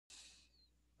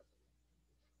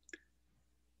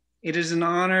It is an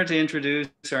honor to introduce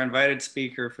our invited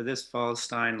speaker for this fall's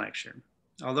Steine Lecture.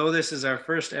 Although this is our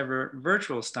first ever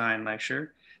virtual Steine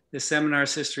Lecture, this seminar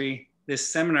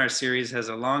series has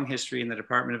a long history in the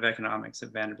Department of Economics at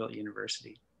Vanderbilt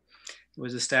University. It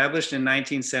was established in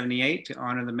 1978 to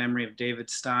honor the memory of David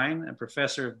Steine, a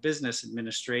professor of business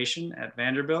administration at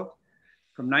Vanderbilt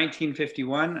from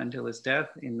 1951 until his death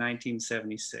in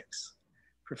 1976.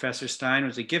 Professor Steine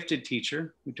was a gifted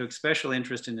teacher who took special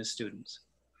interest in his students.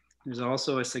 He was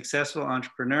also a successful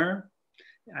entrepreneur,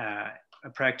 a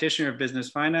practitioner of business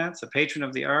finance, a patron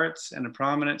of the arts, and a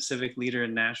prominent civic leader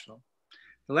in Nashville.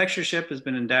 The lectureship has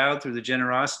been endowed through the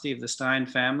generosity of the Steine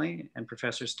family and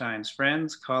Professor Steine's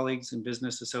friends, colleagues, and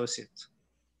business associates.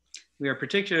 We are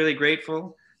particularly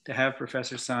grateful to have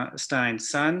Professor Steine's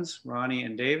sons, Ronnie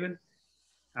and David,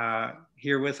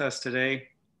 here with us today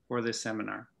for this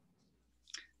seminar.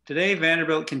 Today,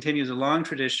 Vanderbilt continues a long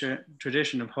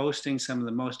tradition of hosting some of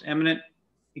the most eminent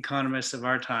economists of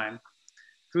our time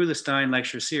through the Steine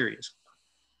Lecture Series.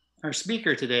 Our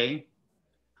speaker today,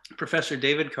 Professor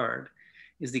David Card,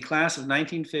 is the class of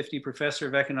 1950 Professor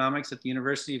of Economics at the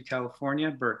University of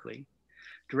California, Berkeley,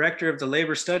 Director of the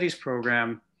Labor Studies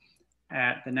Program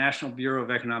at the National Bureau of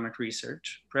Economic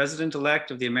Research, President-elect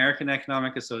of the American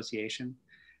Economic Association,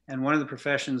 and one of the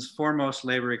profession's foremost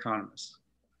labor economists.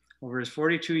 Over his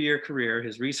 42-year career,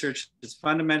 his research has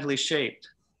fundamentally shaped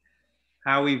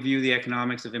how we view the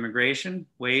economics of immigration,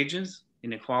 wages,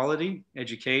 inequality,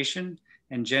 education,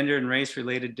 and gender and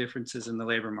race-related differences in the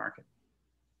labor market.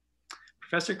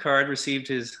 Professor Card received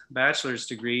his bachelor's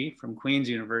degree from Queen's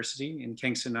University in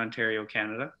Kingston, Ontario,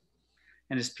 Canada,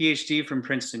 and his PhD from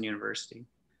Princeton University.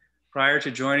 Prior to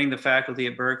joining the faculty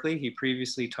at Berkeley, he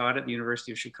previously taught at the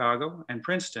University of Chicago and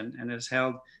Princeton and has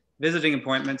held visiting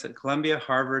appointments at Columbia,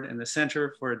 Harvard, and the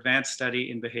Center for Advanced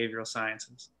Study in Behavioral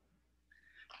Sciences.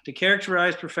 To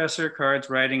characterize Professor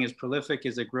Card's writing as prolific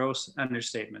is a gross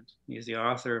understatement. He is the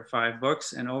author of 5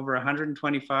 books and over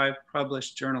 125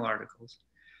 published journal articles,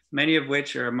 many of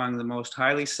which are among the most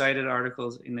highly cited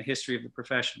articles in the history of the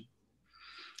profession.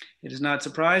 It is not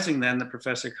surprising then that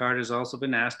Professor Card has also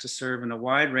been asked to serve in a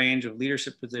wide range of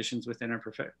leadership positions within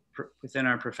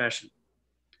our profession.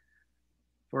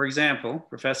 For example,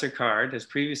 Professor Card has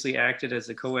previously acted as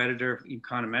the co-editor of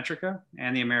Econometrica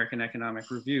and the American Economic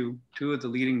Review, 2 of the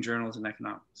leading journals in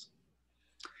economics.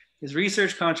 His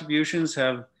research contributions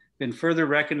have been further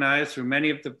recognized through many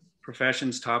of the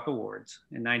profession's top awards.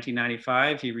 In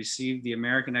 1995, he received the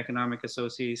American Economic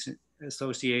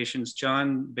Association's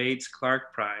John Bates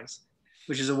Clark Prize,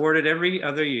 which is awarded every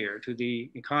other year to the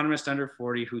economist under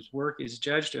 40 whose work is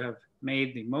judged to have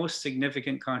made the most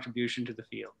significant contribution to the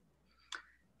field.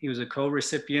 He was a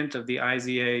co-recipient of the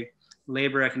IZA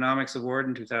Labor Economics Award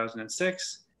in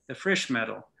 2006, the Frisch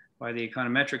Medal by the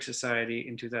Econometric Society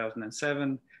in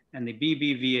 2007, and the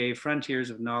BBVA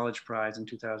Frontiers of Knowledge Prize in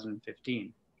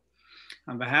 2015.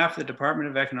 On behalf of the Department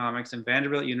of Economics and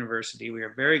Vanderbilt University, we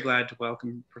are very glad to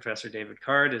welcome Professor David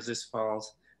Card as this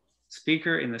fall's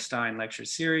speaker in the Steine Lecture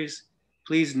Series.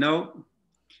 Please note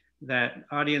that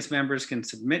audience members can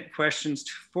submit questions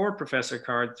for Professor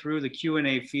Card through the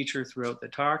Q&A feature throughout the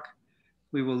talk.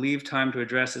 We will leave time to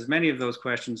address as many of those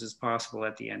questions as possible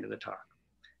at the end of the talk.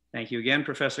 Thank you again,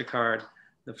 Professor Card.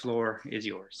 The floor is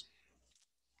yours.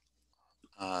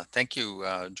 Thank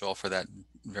you, Joel, for that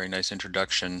very nice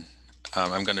introduction.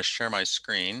 I'm going to share my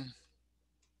screen.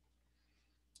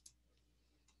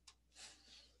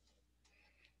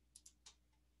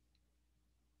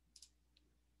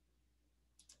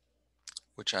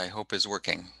 Which I hope is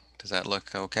working. Does that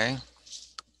look okay?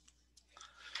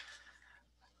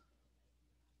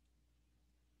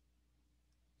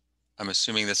 I'm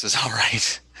assuming this is all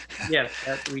right. Yes.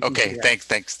 Okay.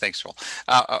 Thanks, Joel.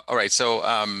 All right.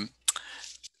 So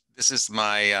this is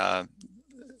my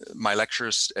my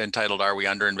lectures entitled "Are We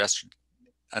Underinvesting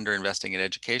in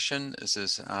Education?" This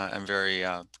is I'm very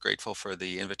grateful for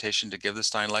the invitation to give the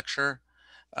Steine lecture.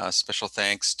 Special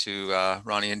thanks to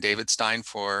Ronnie and David Steine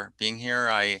for being here.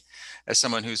 As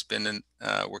someone who's been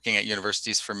working at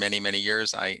universities for many, many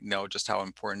years, I know just how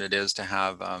important it is to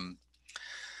have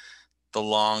the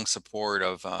long support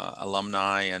of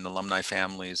alumni and alumni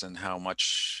families, and how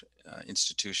much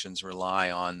institutions rely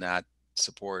on that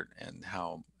support, and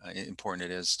how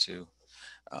important it is to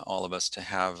all of us to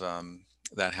have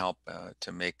that help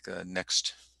to make the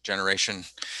next generation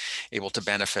able to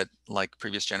benefit like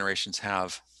previous generations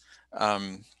have.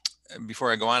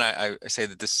 Before I go on, I say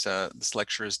that this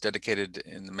lecture is dedicated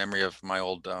in the memory of my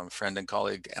old friend and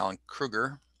colleague, Alan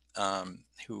Kruger,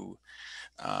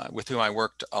 with whom I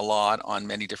worked a lot on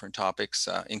many different topics,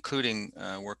 including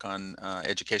work on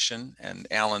education. And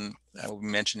Alan, I will be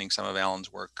mentioning some of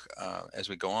Alan's work as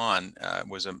we go on,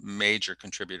 was a major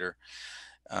contributor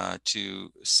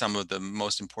to some of the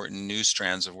most important new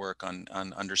strands of work on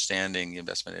understanding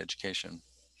investment education.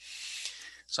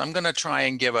 So I'm going to try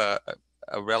and give a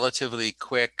relatively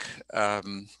quick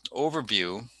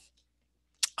overview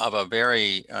of a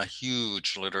very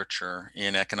huge literature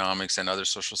in economics and other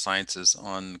social sciences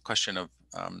on the question of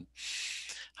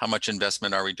how much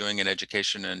investment are we doing in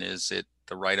education, and is it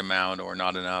the right amount or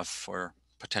not enough or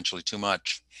potentially too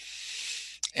much.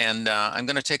 And I'm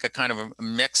going to take a kind of a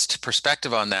mixed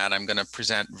perspective on that. I'm going to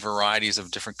present varieties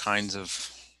of different kinds of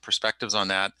perspectives on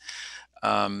that.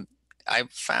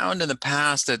 I've found in the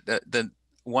past that the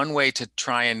one way to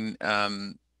try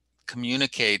and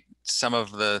communicate some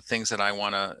of the things that I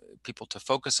want people to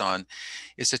focus on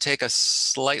is to take a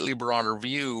slightly broader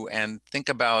view and think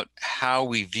about how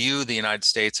we view the United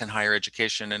States and higher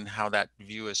education, and how that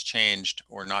view has changed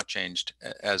or not changed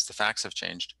as the facts have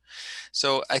changed.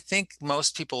 So I think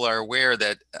most people are aware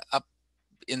that up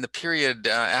in the period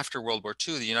after World War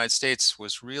II, the United States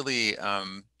was really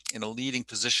in a leading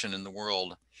position in the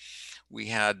world. We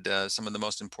had some of the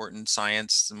most important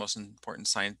science, the most important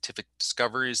scientific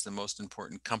discoveries, the most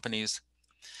important companies.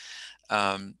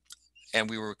 And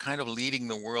we were kind of leading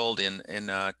the world in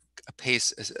a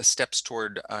pace, steps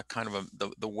toward kind of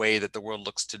the way that the world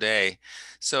looks today.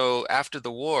 So after the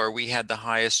war, we had the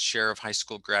highest share of high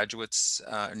school graduates,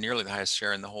 nearly the highest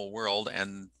share in the whole world,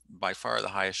 and by far the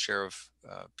highest share of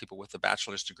people with a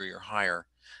bachelor's degree or higher.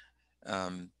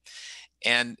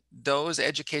 And those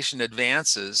education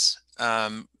advances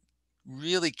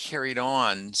really carried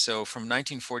on. So from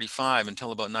 1945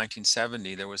 until about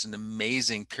 1970, there was an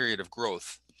amazing period of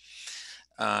growth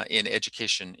in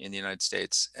education in the United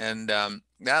States. And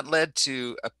that led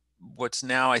to what's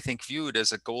now, I think, viewed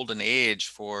as a golden age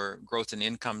for growth in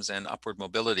incomes and upward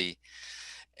mobility.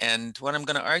 And what I'm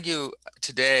going to argue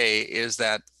today is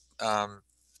that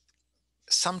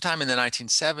sometime in the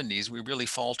 1970s, we really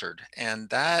faltered. And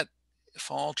that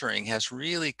faltering has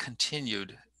really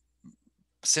continued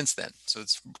since then. So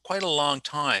it's quite a long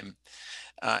time.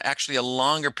 Actually a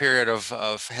longer period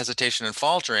of hesitation and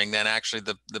faltering than actually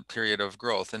the period of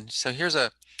growth. And so here's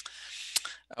a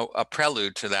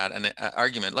prelude to that, an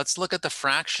argument. Let's look at the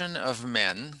fraction of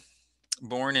men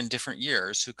born in different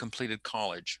years who completed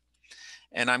college.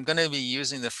 And I'm going to be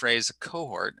using the phrase a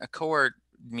cohort. A cohort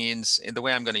means, the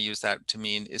way I'm going to use that to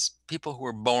mean is people who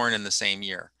were born in the same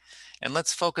year. And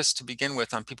let's focus to begin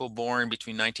with on people born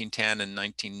between 1910 and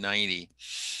 1990.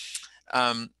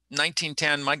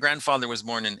 1910, my grandfather was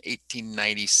born in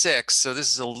 1896, so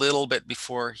this is a little bit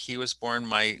before he was born.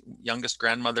 My youngest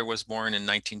grandmother was born in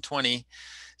 1920,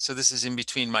 so this is in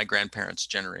between my grandparents'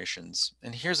 generations.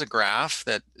 And here's a graph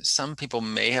that some people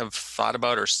may have thought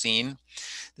about or seen.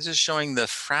 This is showing the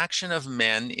fraction of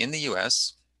men in the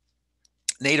US,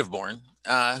 native born,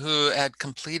 who had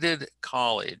completed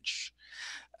college.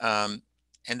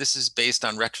 And this is based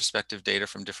on retrospective data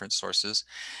from different sources.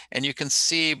 And you can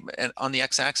see on the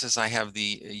x-axis, I have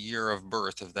the year of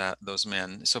birth of those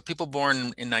men. So people born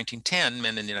in 1910,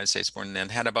 men in the United States born then,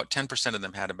 had about 10% of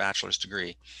them had a bachelor's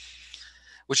degree,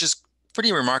 which is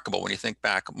pretty remarkable when you think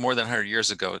back more than 100 years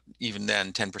ago. Even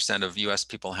then, 10% of US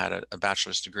people had a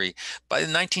bachelor's degree. By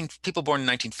the people born in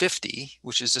 1950,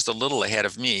 which is just a little ahead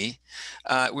of me,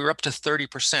 we were up to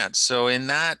 30%. So in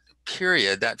that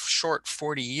period, that short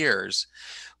 40 years,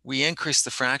 we increased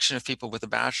the fraction of people with a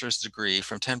bachelor's degree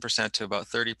from 10% to about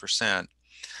 30%,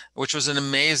 which was an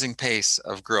amazing pace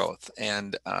of growth,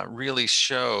 and really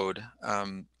showed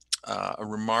a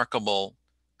remarkable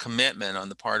commitment on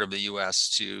the part of the US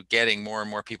to getting more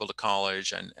and more people to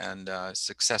college, and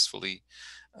successfully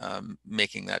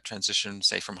making that transition,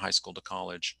 say, from high school to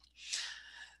college.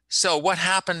 So what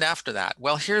happened after that?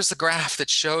 Well, here's the graph that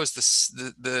shows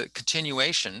the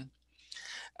continuation.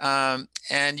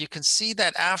 And you can see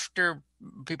that after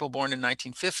people born in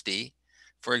 1950,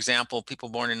 for example, people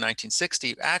born in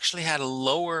 1960 actually had a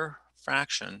lower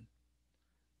fraction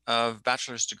of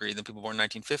bachelor's degree than people born in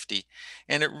 1950.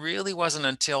 And it really wasn't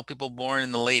until people born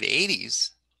in the late 80s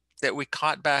that we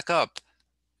caught back up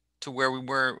to where we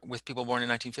were with people born in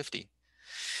 1950.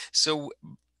 So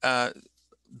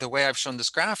the way I've shown this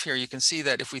graph here, you can see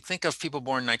that if we think of people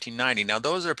born in 1990, now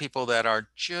those are people that are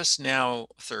just now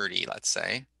 30, let's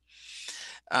say.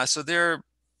 So they're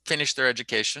finished their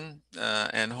education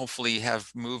and hopefully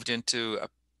have moved into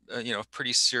a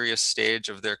pretty serious stage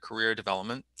of their career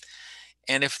development.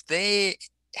 And if they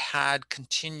had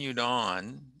continued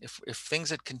on, if things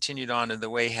had continued on in the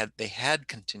way they had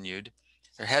continued,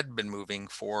 or had been moving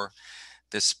for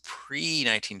this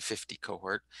pre-1950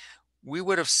 cohort, we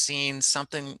would have seen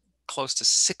something close to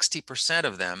 60%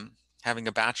 of them having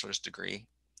a bachelor's degree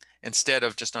instead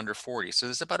of just under 40. So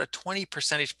there's about a 20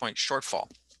 percentage point shortfall.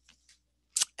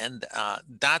 And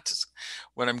that's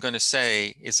what I'm going to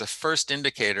say is a first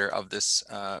indicator of this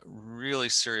really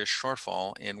serious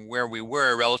shortfall in where we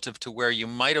were relative to where you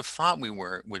might have thought we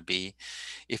would be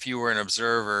if you were an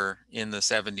observer in the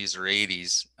 70s or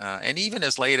 80s, and even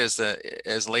as late as late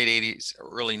 80s,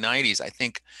 early 90s. I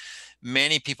think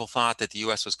many people thought that the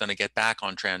U.S. was going to get back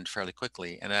on trend fairly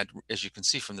quickly, and that, as you can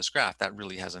see from this graph, that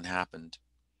really hasn't happened.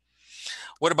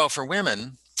 What about for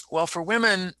women? Well, for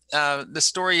women, the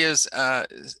story is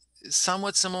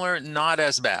somewhat similar, not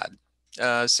as bad.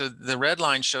 So the red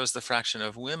line shows the fraction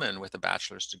of women with a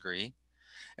bachelor's degree.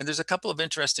 And there's a couple of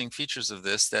interesting features of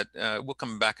this that we'll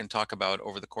come back and talk about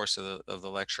over the course of the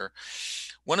lecture.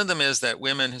 One of them is that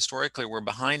women historically were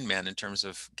behind men in terms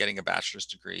of getting a bachelor's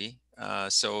degree.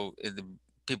 So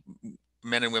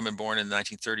men and women born in the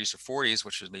 1930s or 40s,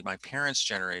 which would be my parents'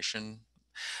 generation,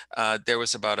 there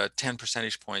was about a 10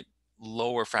 percentage point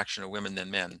lower fraction of women than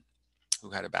men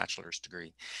who had a bachelor's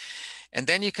degree. And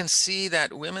then you can see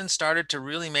that women started to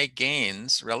really make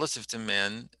gains relative to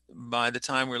men by the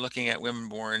time we're looking at women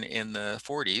born in the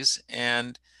 40s,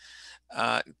 and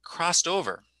crossed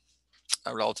over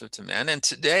relative to men. And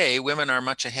today, women are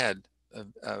much ahead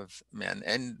of men.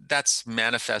 And that's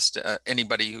manifest.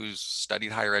 Anybody who's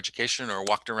studied higher education or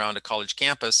walked around a college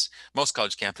campus, most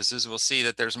college campuses, will see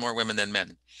that there's more women than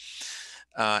men.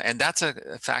 And that's a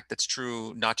fact that's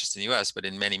true not just in the US, but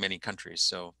in many, many countries.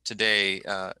 So today,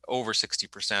 over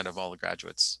 60% of all the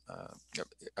graduates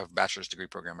of bachelor's degree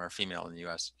program are female in the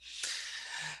US.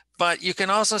 But you can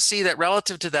also see that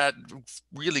relative to that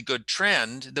really good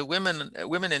trend, the women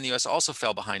in the US also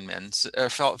fell behind men,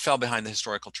 fell behind the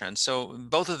historical trend. So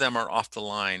both of them are off the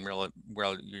line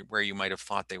where you might have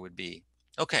thought they would be.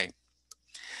 Okay,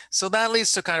 so that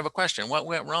leads to kind of a question: what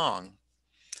went wrong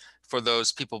for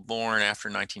those people born after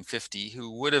 1950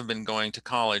 who would have been going to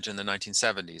college in the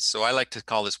 1970s? So I like to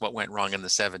call this what went wrong in the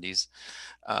 70s.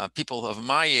 People of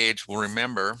my age will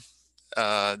remember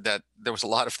that there was a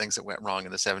lot of things that went wrong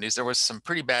in the 70s. There was some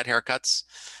pretty bad haircuts,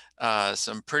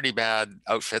 some pretty bad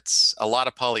outfits, a lot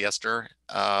of polyester,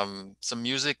 some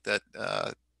music that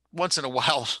once in a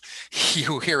while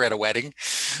you hear at a wedding,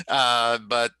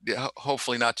 but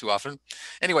hopefully not too often.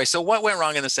 Anyway, so what went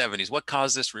wrong in the 70s? What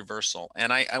caused this reversal?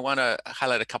 And I want to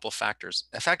highlight a couple of factors.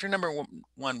 Factor number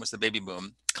one was the baby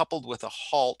boom, coupled with a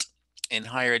halt in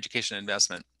higher education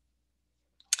investment.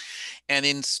 And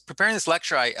in preparing this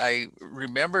lecture, I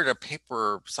remembered a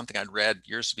paper, something I'd read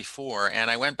years before, and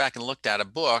I went back and looked at a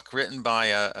book written by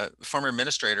a former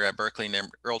administrator at Berkeley named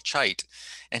Earl Chait.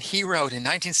 And he wrote in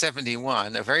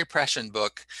 1971 a very prescient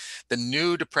book, The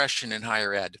New Depression in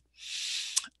Higher Ed.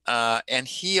 And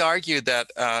he argued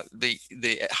that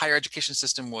the higher education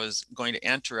system was going to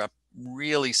enter a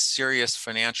really serious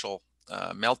financial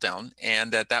meltdown,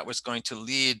 and that was going to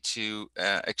lead to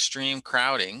extreme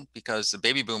crowding because the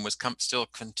baby boom was still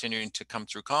continuing to come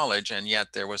through college, and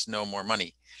yet there was no more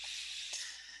money.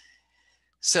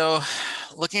 So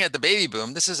looking at the baby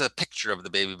boom, this is a picture of the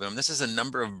baby boom. This is a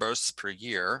number of births per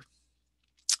year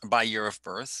by year of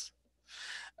birth.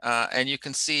 And you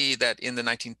can see that in the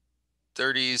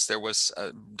 1930s, there was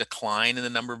a decline in the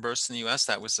number of births in the US.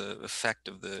 That was an effect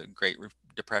of the Great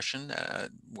Depression,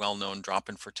 well-known drop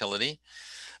in fertility.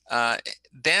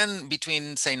 Then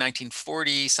between, say,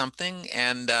 1940 something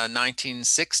and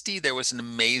 1960, there was an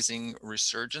amazing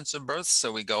resurgence of births.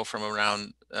 So we go from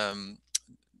around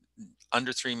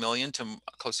under 3 million to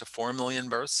close to 4 million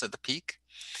births at the peak.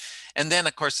 And then,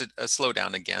 of course, a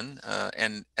slowdown again,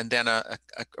 and then a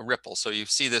ripple. So you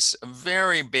see this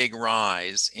very big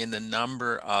rise in the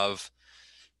number of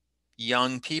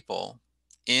young people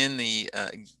in the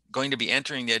going to be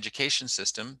entering the education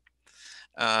system,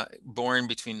 born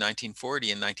between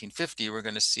 1940 and 1950. We're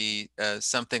going to see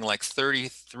something like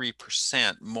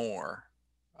 33% more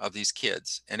of these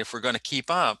kids. And if we're going to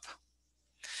keep up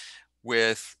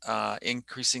with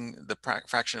increasing the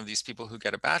fraction of these people who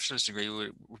get a bachelor's degree,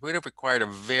 would have required a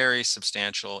very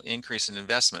substantial increase in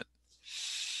investment.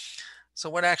 So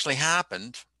what actually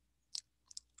happened?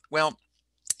 Well,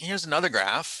 here's another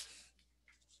graph.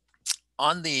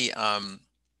 On the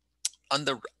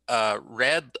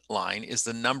red line is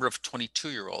the number of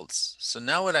 22-year-olds. So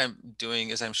now what I'm doing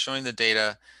is I'm showing the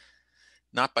data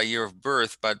not by year of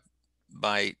birth, but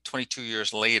by 22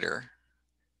 years later.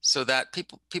 So that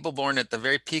people born at the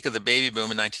very peak of the baby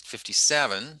boom in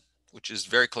 1957 which is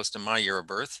very close to my year of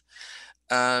birth,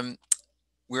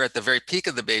 we're at the very peak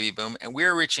of the baby boom, and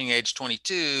we're reaching age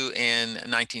 22 in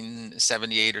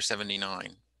 1978 or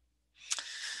 79.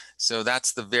 So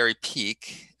that's the very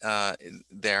peak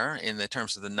there in the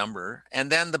terms of the number. And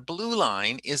then the blue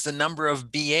line is the number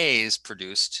of BAs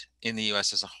produced in the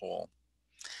US as a whole.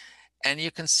 And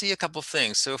you can see a couple of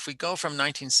things. So if we go from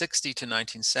 1960 to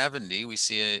 1970, we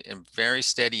see a very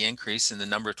steady increase in the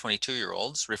number of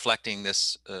 22-year-olds, reflecting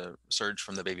this surge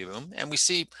from the baby boom. And we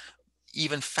see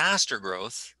even faster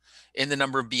growth in the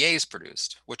number of BAs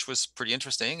produced, which was pretty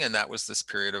interesting. And that was this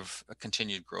period of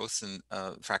continued growth in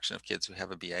fraction of kids who have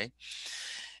a BA.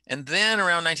 And then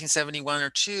around 1971 or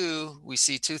 2, we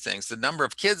see two things. The number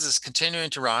of kids is continuing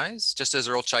to rise, just as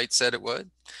Earl Chait said it would,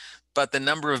 but the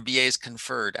number of BAs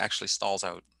conferred actually stalls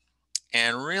out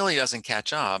and really doesn't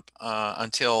catch up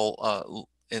until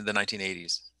in the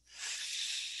 1980s.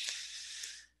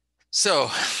 So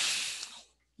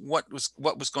what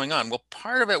was going on? Well,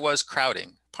 part of it was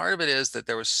crowding. Part of it is that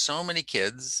there was so many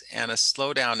kids and a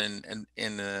slowdown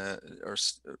or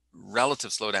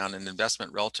relative slowdown in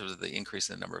investment relative to the increase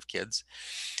in the number of kids.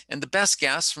 And the best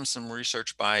guess from some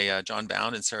research by John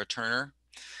Bound and Sarah Turner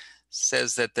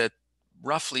says that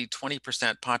roughly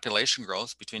 20% population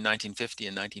growth between 1950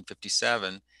 and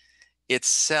 1957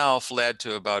 itself led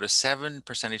to about a 7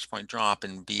 percentage point drop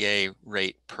in BA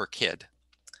rate per kid.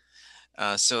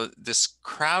 So this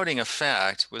crowding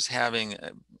effect was having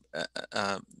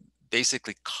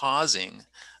basically causing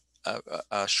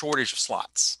a shortage of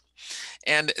slots.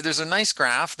 And there's a nice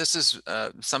graph. This is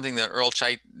something that Earl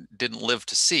Chait didn't live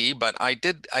to see, but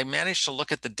I managed to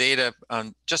look at the data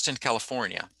just in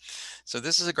California. So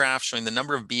this is a graph showing the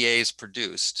number of BAs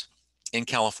produced in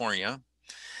California.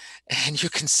 And you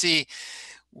can see,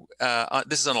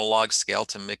 this is on a log scale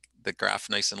to make the graph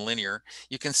nice and linear.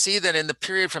 You can see that in the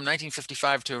period from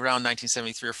 1955 to around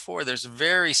 1973 or 4, there's a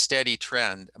very steady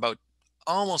trend, about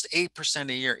almost 8%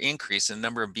 a year increase in the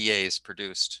number of BAs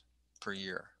produced per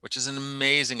year, which is an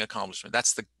amazing accomplishment.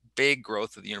 That's the big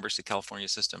growth of the University of California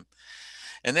system.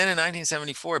 And then in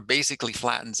 1974, it basically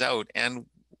flattens out, and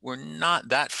we're not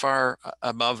that far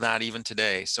above that even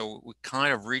today. So we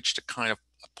kind of reached a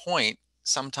point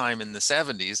sometime in the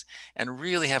 70s and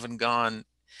really haven't gone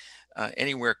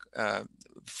anywhere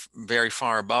very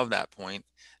far above that point.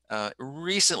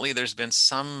 Recently, there's been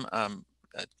some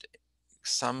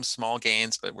small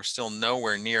gains, but we're still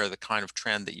nowhere near the kind of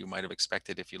trend that you might have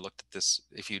expected if you looked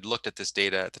at this,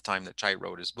 data at the time that Chait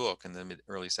wrote his book in the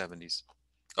early 70s.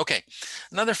 Okay,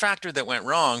 another factor that went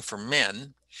wrong for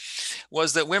men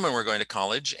was that women were going to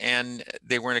college and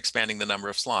they weren't expanding the number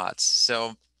of slots.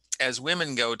 So as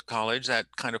women go to college, that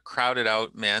kind of crowded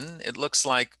out men. It looks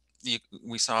like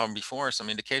we saw before some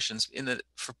indications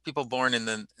for people born in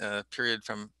the period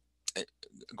from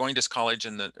going to college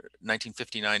in the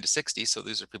 1959 to 60. So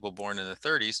these are people born in the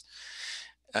 30s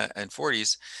and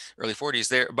 40s, early 40s.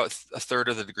 There, about a third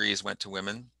of the degrees went to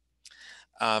women.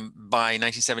 By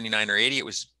 1979 or 80, it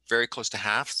was very close to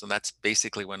half. So that's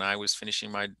basically when I was finishing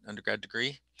my undergrad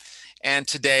degree. And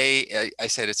today, I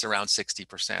said it's around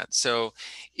 60%. So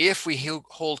if we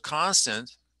hold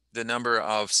constant the number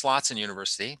of slots in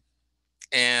university,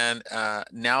 and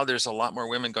now there's a lot more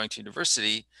women going to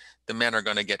university, the men are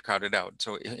going to get crowded out.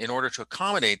 So in order to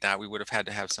accommodate that, we would have had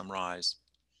to have some rise.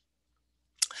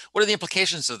 What are the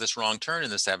implications of this wrong turn in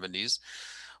the 70s?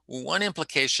 One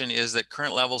implication is that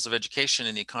current levels of education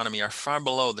in the economy are far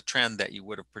below the trend that you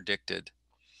would have predicted.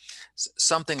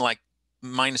 Something like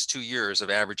 -2 years of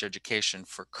average education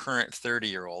for current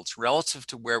 30-year-olds relative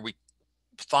to where we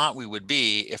thought we would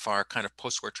be if our kind of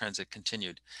post-war trends had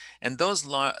continued. And those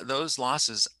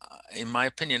losses, in my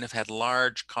opinion, have had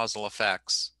large causal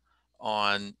effects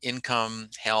on income,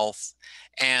 health,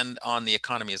 and on the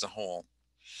economy as a whole.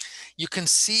 You can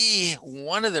see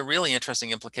one of the really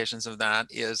interesting implications of that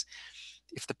is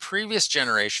if the previous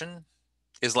generation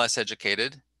is less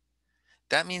educated,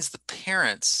 that means the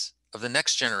parents of the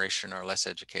next generation are less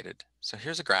educated. So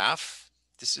here's a graph.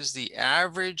 This is the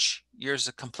average years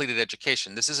of completed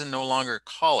education. This is no longer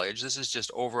college. This is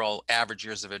just overall average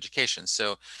years of education.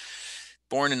 So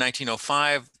born in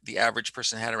 1905, the average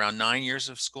person had around 9 years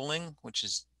of schooling, which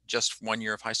is just 1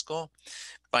 year of high school.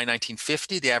 By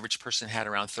 1950, the average person had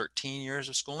around 13 years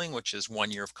of schooling, which is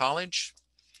 1 year of college.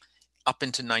 Up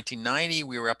into 1990,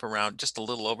 we were up around just a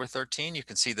little over 13. You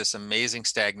can see this amazing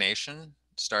stagnation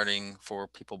starting for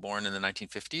people born in the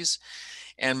 1950s.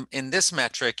 And in this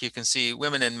metric, you can see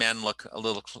women and men look a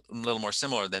little more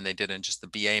similar than they did in just the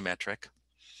BA metric.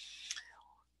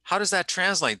 How does that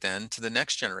translate then to the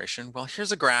next generation? Well,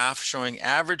 here's a graph showing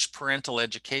average parental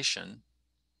education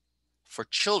for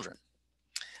children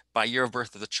by year of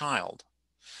birth of the child.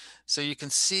 So you can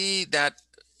see that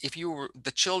if you were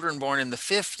the children born in the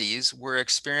 50s were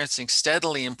experiencing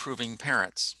steadily improving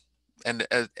parents. And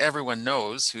as everyone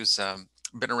knows who's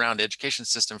been around the education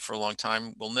system for a long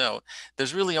time will know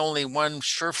there's really only one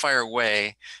surefire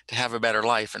way to have a better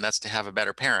life, and that's to have a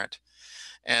better parent.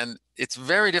 And it's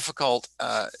very difficult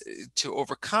to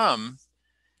overcome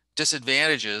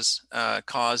disadvantages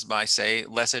caused by, say,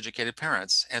 less educated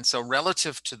parents. And so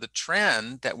relative to the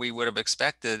trend that we would have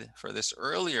expected for this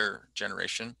earlier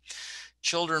generation,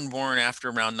 children born after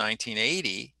around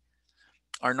 1980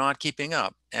 are not keeping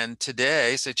up. And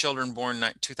today, say children born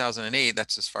 2008,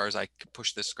 that's as far as I could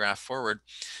push this graph forward,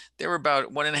 they were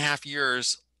about 1.5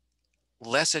 years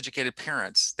less educated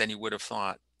parents than you would have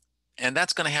thought. And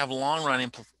that's going to have long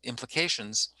run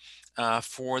implications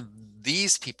for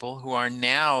these people who are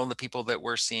now the people that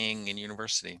we're seeing in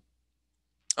university.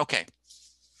 Okay.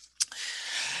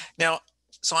 Now,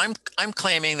 so I'm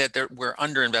claiming that we're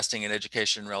underinvesting in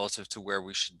education relative to where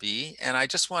we should be. And I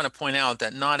just want to point out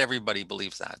that not everybody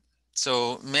believes that.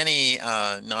 So many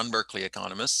non-Berkeley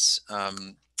economists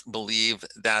believe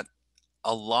that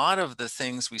a lot of the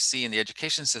things we see in the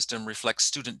education system reflect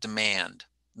student demand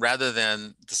rather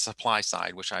than the supply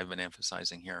side, which I've been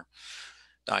emphasizing here.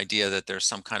 The idea that there's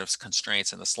some kind of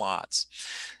constraints in the slots.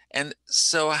 And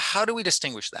so how do we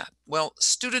distinguish that? Well,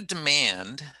 student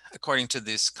demand, according to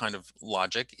this kind of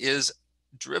logic, is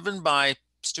driven by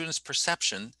students'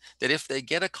 perception that if they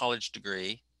get a college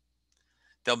degree,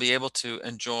 they'll be able to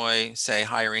enjoy, say,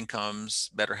 higher incomes,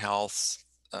 better health,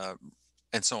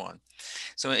 and so on.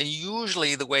 So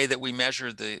usually the way that we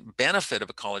measure the benefit of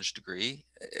a college degree,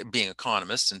 being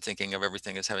economists and thinking of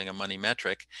everything as having a money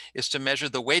metric, is to measure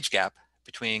the wage gap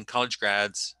between college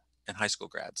grads and high school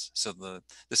grads. So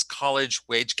this college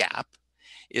wage gap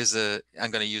is I'm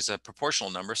going to use a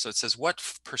proportional number. So it says what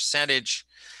percentage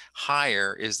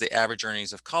higher is the average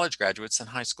earnings of college graduates than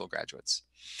high school graduates.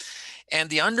 And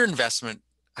the underinvestment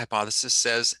hypothesis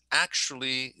says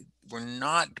actually we're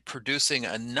not producing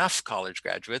enough college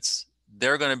graduates.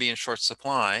 They're going to be in short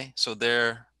supply. So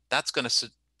that's going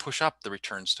to push up the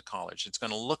returns to college. It's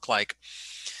going to look like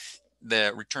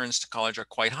the returns to college are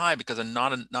quite high because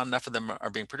not enough of them are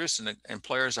being produced and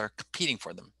employers are competing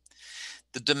for them.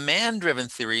 The demand-driven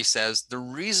theory says the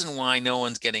reason why no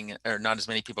one's getting, or not as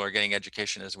many people are getting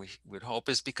education as we would hope,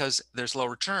 is because there's low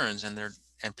returns and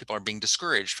people are being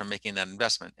discouraged from making that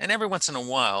investment. And every once in a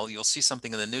while, you'll see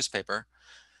something in the newspaper,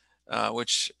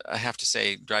 which I have to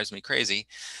say drives me crazy,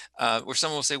 where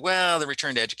someone will say, well, the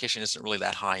return to education isn't really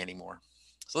that high anymore.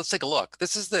 So let's take a look.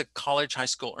 This is the college high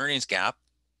school earnings gap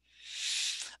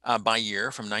by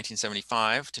year from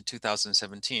 1975 to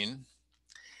 2017.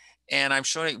 And I'm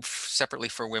showing it separately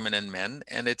for women and men,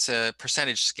 and it's a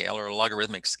percentage scale or a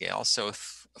logarithmic scale. So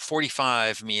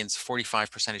 45 means 45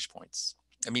 percentage points.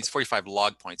 It means 45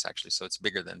 log points, actually, so it's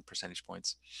bigger than percentage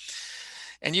points.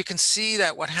 And you can see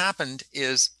that what happened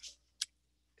is,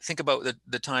 think about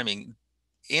the timing.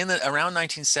 Around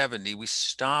 1970, we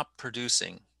stopped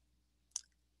producing.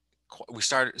 We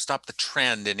stopped the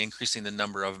trend in increasing the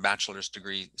number of bachelor's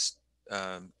degree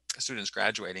students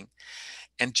graduating.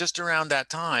 And just around that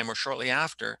time or shortly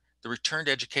after, the return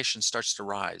to education starts to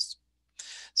rise.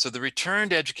 So the return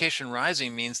to education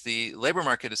rising means the labor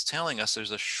market is telling us there's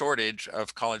a shortage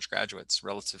of college graduates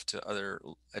relative to other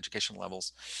education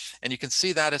levels. And you can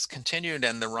see that has continued,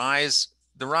 and the rise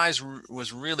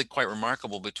was really quite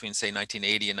remarkable between, say,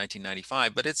 1980 and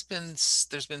 1995, but there's been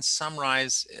some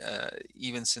rise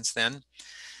even since then.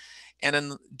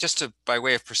 And by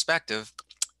way of perspective,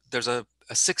 there's a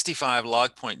 65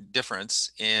 log point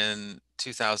difference in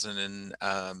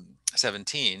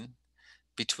 2017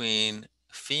 between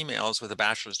females with a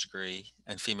bachelor's degree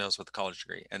and females with a college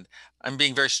degree. And I'm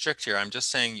being very strict here. I'm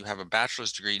just saying you have a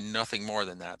bachelor's degree, nothing more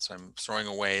than that. So I'm throwing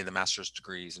away the master's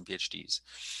degrees and PhDs.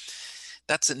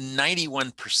 That's a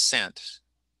 91%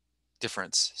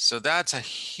 difference. So that's a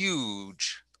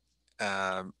huge,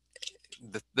 the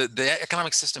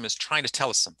economic system is trying to tell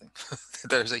us something.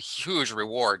 There's a huge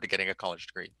reward to getting a college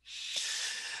degree.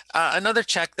 Another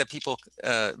check that people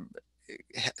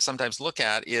sometimes look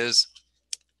at is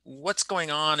what's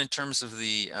going on in terms of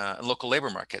the local labor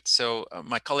market. So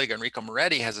my colleague Enrico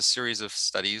Moretti has a series of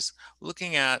studies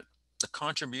looking at the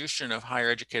contribution of higher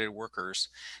educated workers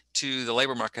to the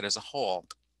labor market as a whole.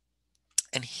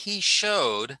 And he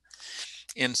showed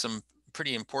in some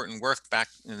pretty important work back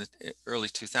in the early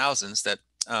 2000s that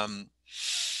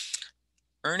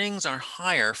earnings are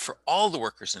higher for all the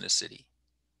workers in a city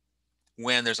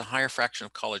when there's a higher fraction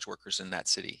of college workers in that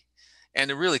city.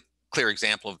 And it really clear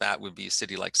example of that would be a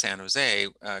city like San Jose,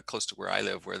 close to where I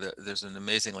live, where there's an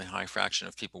amazingly high fraction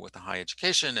of people with a high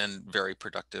education and very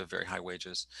productive, very high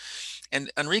wages.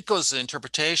 And Enrico's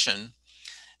interpretation,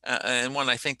 and one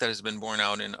I think that has been borne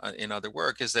out in other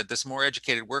work, is that this more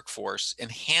educated workforce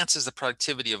enhances the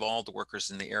productivity of all the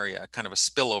workers in the area, kind of a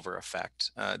spillover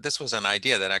effect. This was an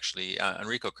idea that actually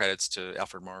Enrico credits to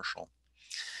Alfred Marshall.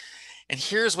 And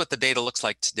here's what the data looks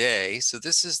like today. So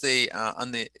this is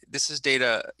this is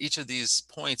data. Each of these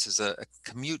points is a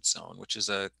commute zone, which is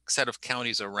a set of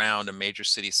counties around a major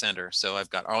city center. So I've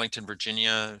got Arlington,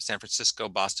 Virginia, San Francisco,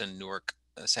 Boston, Newark,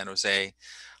 San Jose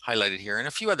highlighted here, and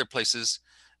a few other places.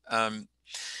 And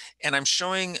I'm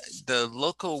showing the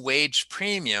local wage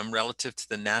premium relative to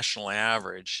the national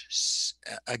average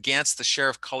against the share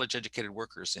of college educated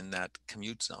workers in that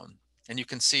commute zone. And you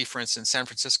can see, for instance, San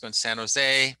Francisco and San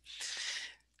Jose,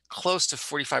 close to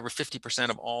 45 or 50%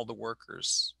 of all the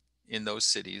workers in those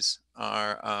cities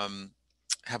are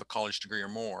have a college degree or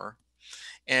more.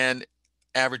 And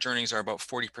average earnings are about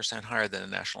 40% higher than the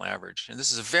national average. And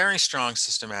this is a very strong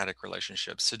systematic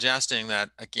relationship, suggesting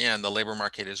that, again, the labor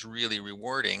market is really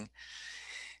rewarding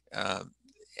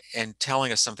and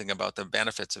telling us something about the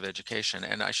benefits of education.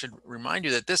 And I should remind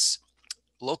you that this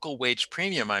local wage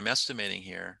premium I'm estimating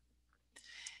here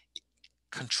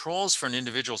controls for an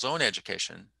individual's own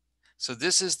education. So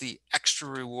this is the extra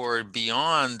reward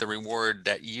beyond the reward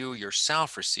that you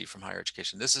yourself receive from higher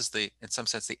education. This is in some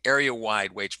sense, the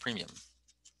area-wide wage premium.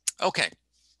 Okay.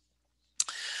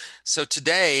 So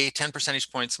today, 10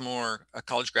 percentage points more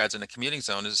college grads in a commuting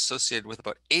zone is associated with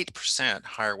about 8%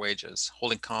 higher wages,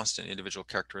 holding constant individual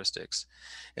characteristics.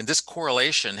 And this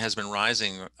correlation has been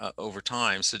rising over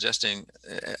time, suggesting,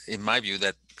 in my view,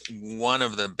 that one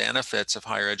of the benefits of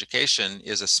higher education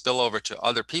is a spillover to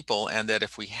other people, and that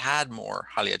if we had more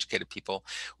highly educated people,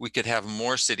 we could have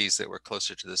more cities that were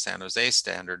closer to the San Jose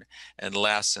standard and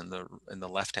less in the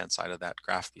left-hand side of that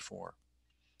graph before.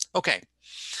 Okay.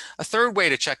 A third way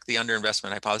to check the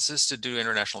underinvestment hypothesis is to do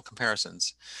international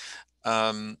comparisons.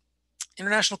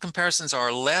 International comparisons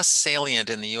are less salient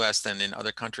in the US than in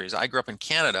other countries. I grew up in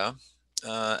Canada.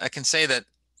 I can say that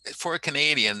for a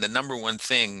Canadian, the number one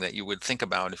thing that you would think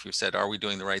about if you said, are we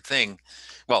doing the right thing?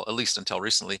 Well, at least until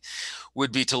recently,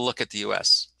 would be to look at the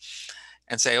US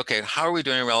and say, okay, how are we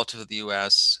doing relative to the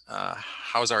US?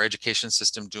 How's our education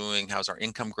system doing? How's our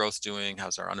income growth doing?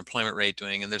 How's our unemployment rate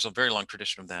doing? And there's a very long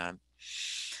tradition of that.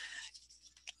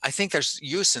 I think there's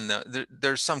use in that.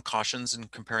 There's some cautions in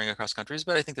comparing across countries,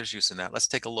 but I think there's use in that. Let's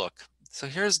take a look. So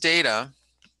here's data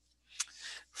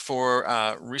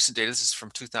for recent data. This is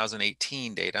from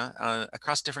 2018 data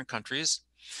across different countries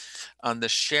on the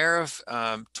share of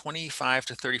 25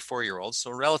 to 34-year-olds,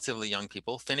 so relatively young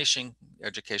people, finishing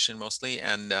education mostly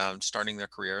and starting their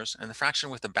careers, and the fraction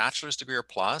with a bachelor's degree or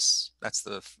plus, that's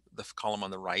the column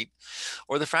on the right,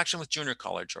 or the fraction with junior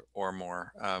college or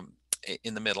more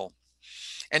in the middle.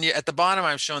 And at the bottom,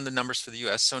 I'm showing the numbers for the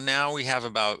US. So now we have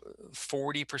about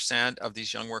 40% of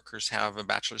these young workers have a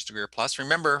bachelor's degree or plus.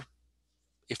 Remember,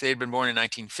 if they had been born in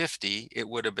 1950, it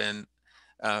would have been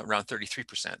around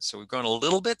 33%. So we've grown a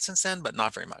little bit since then, but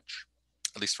not very much,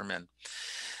 at least for men.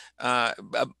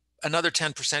 Another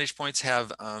 10 percentage points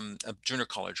have a junior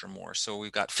college or more. So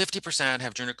we've got 50%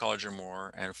 have junior college or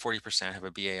more, and 40% have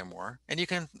a BA or more. And you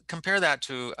can compare that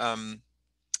to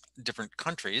different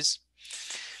countries.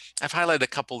 I've highlighted a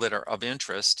couple that are of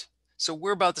interest. So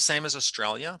we're about the same as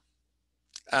Australia,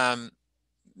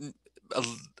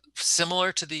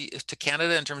 similar to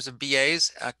Canada in terms of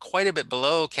BAs, quite a bit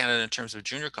below Canada in terms of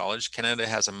junior college. Canada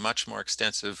has a much more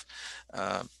extensive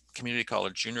community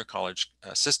college, junior college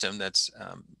system that's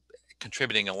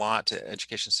contributing a lot to the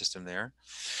education system there.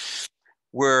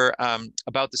 We're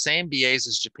about the same BAs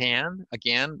as Japan,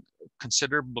 again,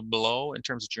 considerably below in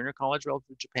terms of junior college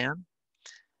relative to Japan.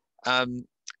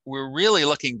 We're really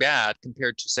looking bad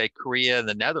compared to, say, Korea and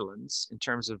the Netherlands in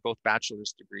terms of both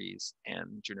bachelor's degrees and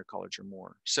junior college or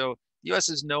more. So the US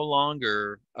is no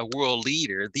longer a world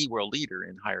leader, the world leader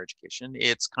in higher education.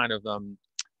 It's kind of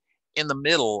in the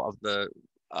middle of the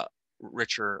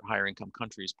richer, higher income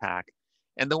countries pack.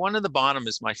 And the one at the bottom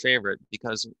is my favorite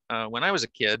because when I was a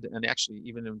kid, and actually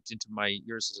even into my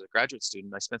years as a graduate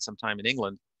student, I spent some time in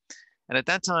England. And at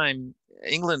that time,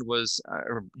 England was,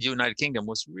 or United Kingdom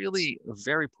was really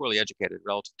very poorly educated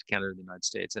relative to Canada and the United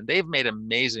States. And they've made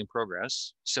amazing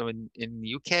progress. So in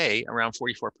the UK, around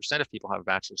 44% of people have a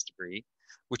bachelor's degree,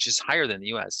 which is higher than the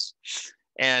US.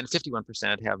 And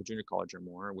 51% have a junior college or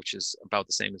more, which is about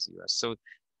the same as the US. So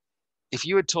if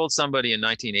you had told somebody in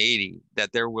 1980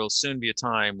 that there will soon be a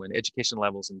time when education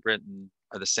levels in Britain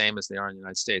are the same as they are in the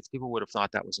United States, people would have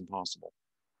thought that was impossible.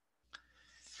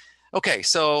 Okay,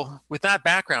 so with that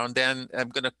background, then I'm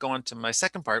going to go on to my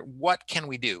second part. What can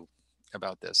we do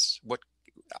about this? What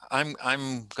I'm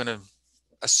going to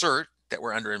assert that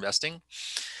we're underinvesting.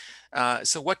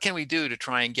 So what can we do to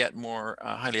try and get more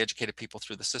highly educated people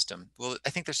through the system? Well, I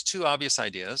think there's two obvious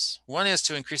ideas. One is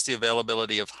to increase the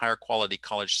availability of higher quality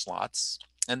college slots,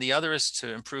 and the other is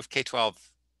to improve K-12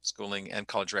 schooling and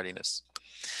college readiness.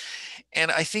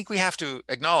 And I think we have to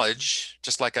acknowledge,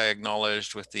 just like I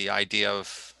acknowledged with the idea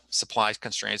of supply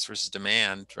constraints versus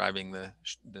demand driving the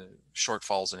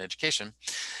shortfalls in education,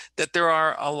 that there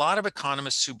are a lot of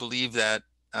economists who believe that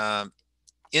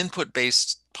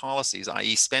input-based policies,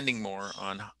 i.e. spending more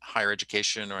on higher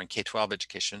education or on K-12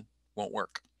 education, won't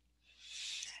work.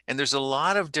 And there's a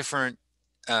lot of different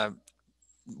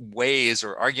ways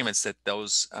or arguments that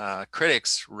those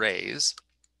critics raise.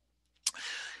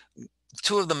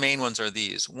 Two of the main ones are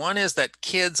these. One is that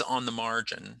kids on the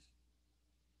margin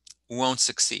won't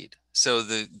succeed. So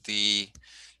the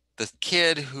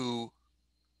kid who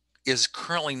is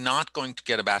currently not going to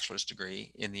get a bachelor's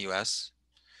degree in the US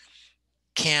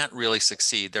can't really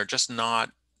succeed. They're just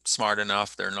not smart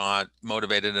enough. They're not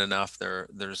motivated enough.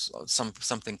 There's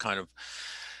something kind of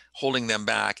holding them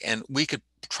back. And we could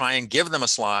try and give them a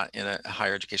slot in a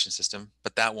higher education system,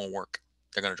 but that won't work.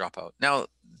 They're going to drop out. Now,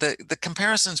 the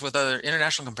comparisons with other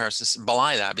international comparisons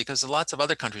belie that, because lots of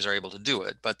other countries are able to do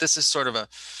it. But this is sort of a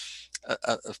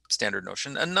standard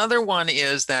notion. Another one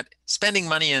is that spending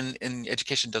money in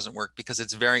education doesn't work because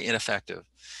it's very ineffective.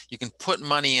 You can put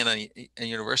money in a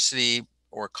university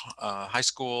or high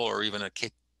school or even a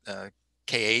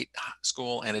K-8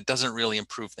 school, and it doesn't really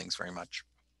improve things very much.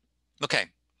 Okay,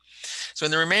 so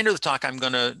in the remainder of the talk, I'm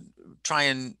going to try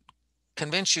and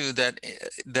convince you that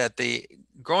the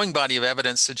growing body of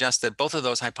evidence suggests that both of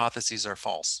those hypotheses are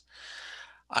false.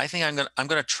 I think I'm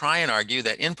going to try and argue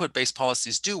that input-based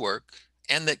policies do work,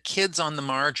 and that kids on the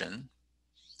margin,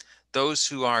 those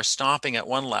who are stopping at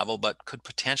one level but could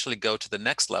potentially go to the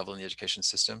next level in the education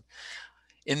system,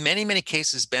 in many, many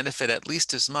cases benefit at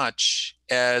least as much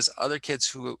as other kids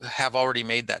who have already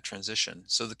made that transition.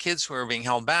 So the kids who are being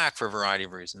held back for a variety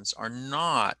of reasons are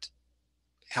not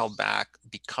held back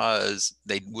because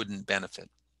they wouldn't benefit.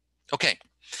 Okay,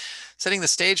 setting the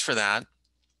stage for that,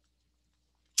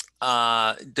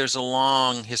 there's a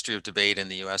long history of debate in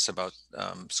the US about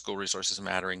school resources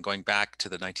mattering, going back to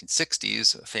the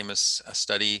 1960s. A famous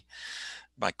study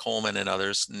by Coleman and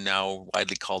others, now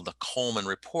widely called the Coleman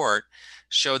Report,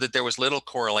 showed that there was little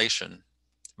correlation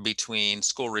between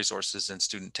school resources and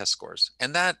student test scores.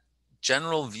 And that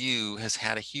general view has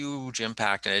had a huge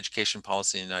impact on education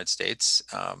policy in the United States.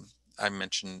 I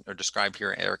mentioned or described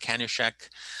here Eric Hanushek,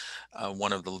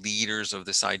 one of the leaders of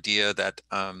this idea that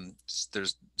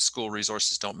there's school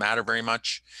resources don't matter very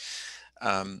much.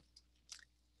 And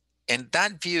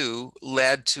that view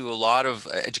led to a lot of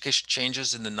education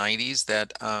changes in the 90s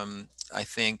that I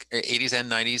think 80s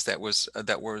and 90s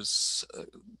that was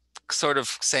sort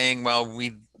of saying, well,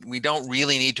 we don't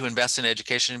really need to invest in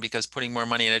education because putting more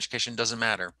money in education doesn't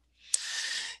matter.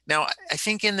 Now, I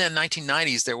think in the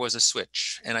 1990s, there was a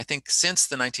switch. And I think since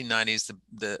the 1990s,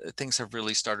 the things have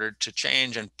really started to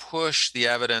change and push the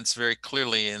evidence very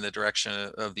clearly in the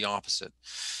direction of the opposite.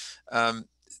 A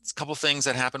couple of things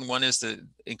that happened. One is the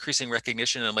increasing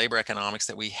recognition in labor economics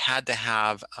that we had to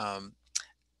have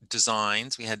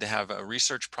designs. We had to have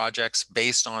research projects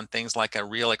based on things like a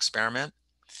real experiment.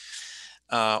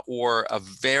 Or a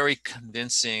very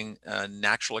convincing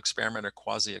natural experiment or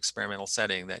quasi-experimental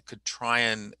setting that could try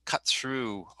and cut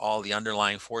through all the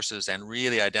underlying forces and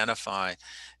really identify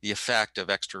the effect of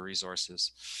extra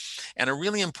resources. And a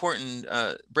really important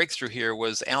breakthrough here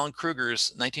was Alan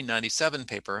Kruger's 1997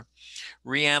 paper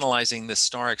reanalyzing the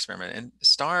STAR experiment. And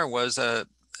STAR was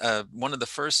one of the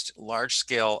first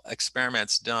large-scale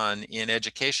experiments done in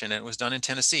education, and it was done in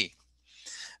Tennessee.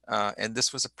 And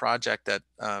this was a project that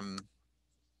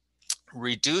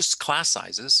reduced class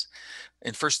sizes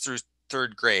in first through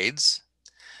third grades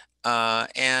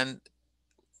and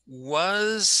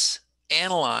was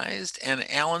analyzed, and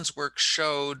Alan's work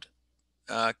showed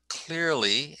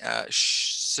clearly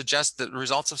suggests that the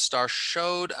results of STAR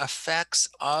showed effects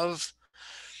of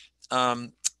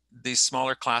these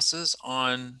smaller classes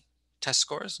on test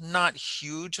scores. Not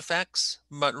huge effects,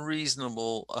 but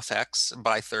reasonable effects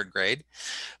by third grade.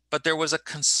 But there was a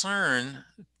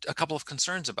couple of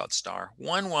concerns about STAR.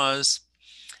 One was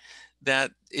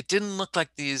that it didn't look like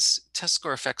these test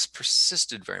score effects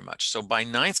persisted very much. So by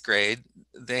ninth grade,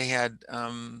 they had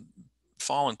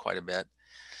fallen quite a bit.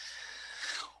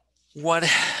 What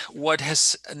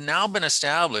has now been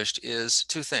established is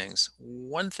two things.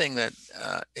 One thing that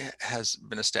has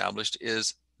been established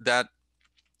is that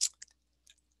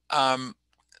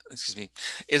excuse me,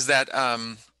 is that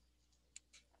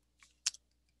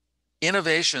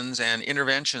innovations and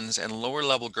interventions and lower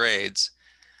level grades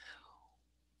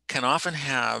can often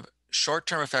have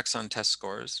short-term effects on test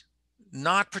scores,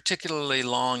 not particularly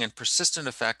long and persistent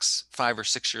effects 5 or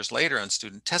 6 years later on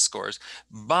student test scores,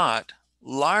 but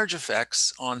large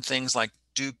effects on things like,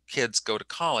 do kids go to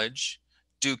college?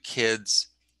 Do kids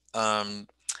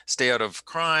stay out of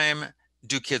crime?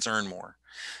 Do kids earn more?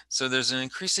 So there's an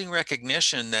increasing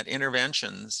recognition that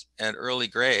interventions at early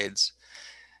grades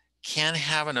can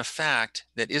have an effect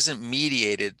that isn't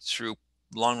mediated through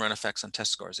long run effects on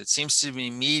test scores. It seems to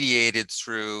be mediated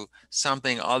through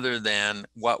something other than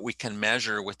what we can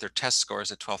measure with their test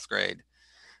scores at 12th grade.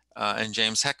 And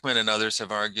James Heckman and others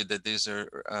have argued that these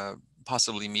are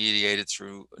possibly mediated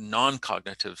through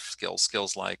non-cognitive skills,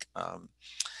 skills like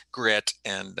grit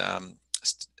and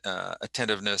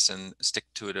attentiveness and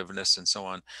stick-to-itiveness and so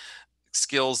on.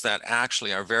 Skills that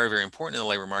actually are very, very important in the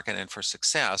labor market and for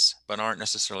success, but aren't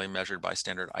necessarily measured by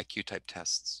standard IQ type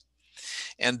tests.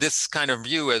 And this kind of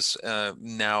view is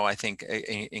now, I think,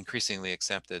 increasingly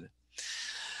accepted.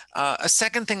 A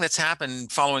second thing that's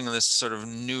happened following this sort of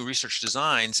new research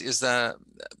designs is that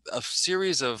a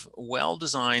series of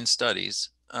well-designed studies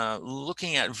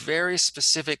looking at very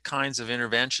specific kinds of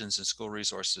interventions in school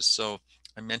resources. So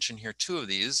I mentioned here 2 of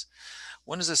these.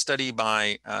 One is a study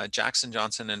by Jackson,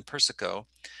 Johnson, and Persico,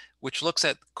 which looks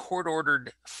at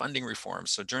court-ordered funding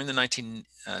reforms. So during the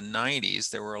 1990s,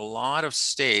 there were a lot of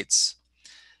states,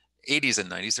 80s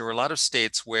and 90s, there were a lot of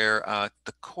states where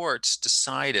the courts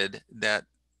decided that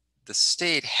the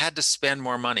state had to spend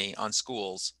more money on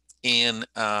schools in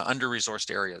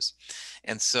under-resourced areas.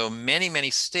 And so many,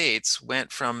 many states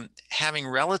went from having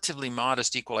relatively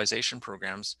modest equalization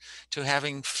programs to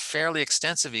having fairly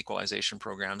extensive equalization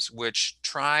programs, which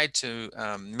tried to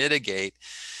mitigate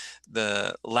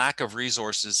the lack of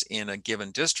resources in a given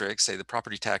district. Say the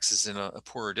property taxes in a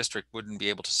poorer district wouldn't be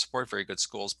able to support very good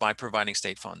schools by providing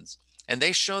state funds. And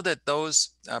they showed that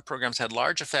those programs had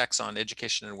large effects on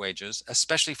education and wages,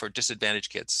 especially for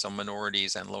disadvantaged kids, so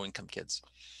minorities and low-income kids.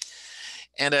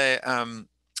 And a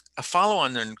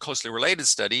follow-on and closely related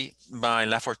study by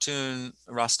Lafortune,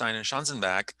 Steine, and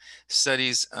Schanzenbach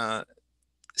studies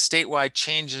statewide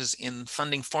changes in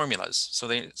funding formulas. So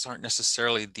these aren't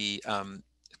necessarily the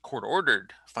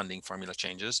court-ordered funding formula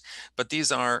changes, but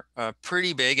these are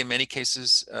pretty big, in many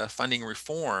cases, funding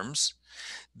reforms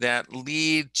that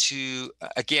lead to,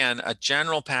 again, a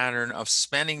general pattern of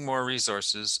spending more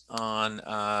resources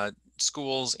on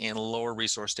schools in lower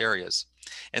resourced areas.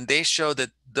 And they show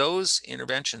that those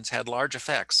interventions had large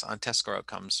effects on test score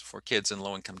outcomes for kids in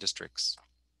low-income districts.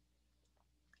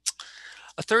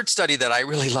 A third study that I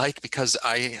really like, because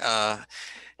I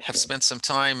have spent some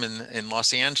time in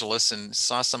Los Angeles and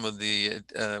saw some of the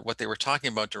what they were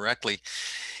talking about directly.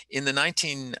 In the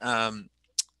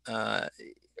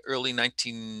early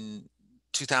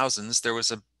 2000s, there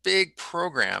was a big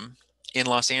program in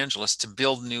Los Angeles to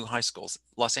build new high schools.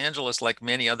 Los Angeles, like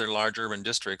many other large urban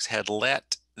districts, had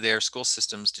let their school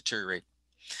systems deteriorate.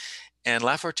 And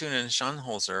Lafortune and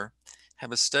Schanholzer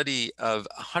have a study of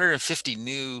 150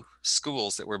 new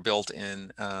schools that were built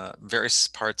in various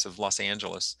parts of Los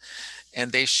Angeles.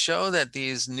 And they show that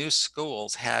these new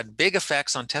schools had big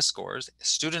effects on test scores,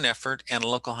 student effort, and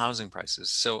local housing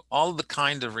prices. So all the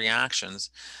kind of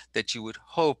reactions that you would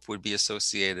hope would be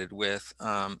associated with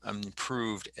an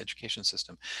improved education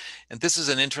system. And this is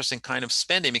an interesting kind of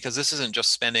spending, because this isn't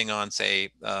just spending on, say,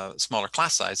 smaller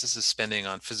class size. This is spending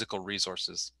on physical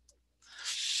resources.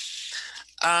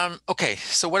 Okay,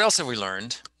 so what else have we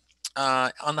learned?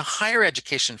 On the higher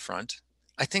education front,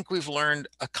 I think we've learned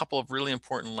a couple of really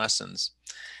important lessons.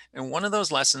 And one of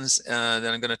those lessons that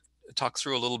I'm going to talk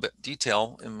through a little bit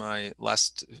detail in my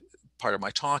last part of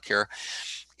my talk here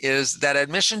is that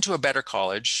admission to a better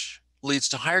college leads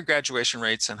to higher graduation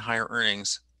rates and higher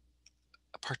earnings,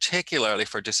 particularly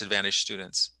for disadvantaged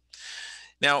students.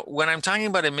 Now, when I'm talking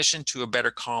about admission to a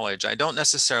better college, I don't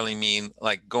necessarily mean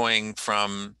like going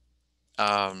from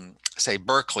say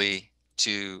Berkeley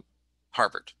to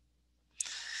Harvard.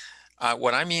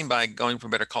 What I mean by going from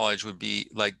better college would be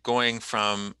like going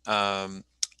from a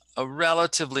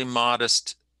relatively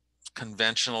modest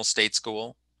conventional state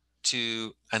school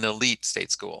to an elite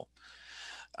state school.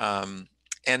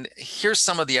 And here's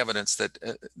some of the evidence that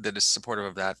that is supportive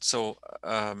of that. So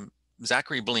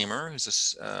Zachary Bleemer,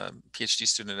 who's a PhD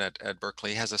student at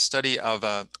Berkeley, has a study of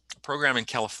a program in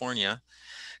California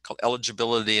called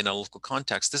Eligibility in a Local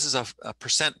Context. This is a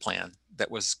percent plan that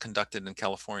was conducted in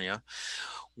California,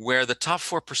 where the top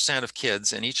 4% of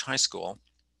kids in each high school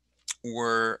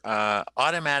were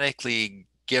automatically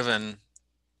given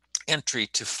entry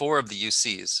to 4 of the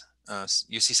UCs,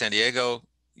 UC San Diego,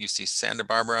 UC Santa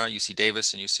Barbara, UC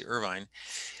Davis, and UC Irvine,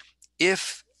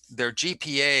 if their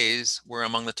GPAs were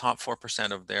among the top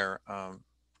 4% of their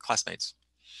classmates.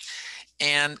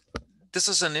 And this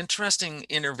is an interesting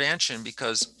intervention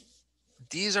because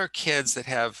these are kids that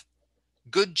have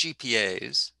good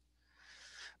GPAs,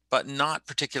 but not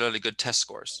particularly good test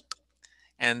scores.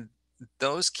 And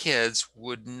those kids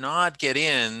would not get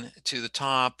in to the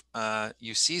top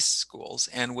UC schools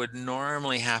and would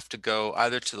normally have to go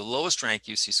either to the lowest ranked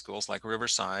UC schools like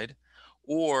Riverside,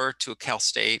 or to a Cal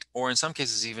State, or in some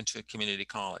cases even to a community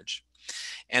college.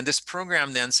 And this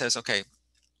program then says, okay,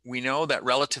 we know that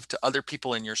relative to other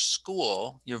people in your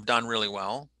school, you've done really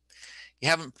well. You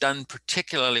haven't done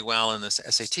particularly well in the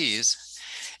SATs,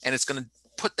 and it's going to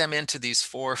put them into these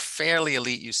 4 fairly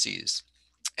elite UCs.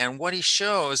 And what he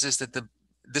shows is that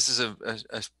this is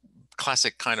a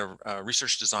classic kind of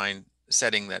research design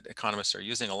setting that economists are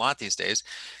using a lot these days.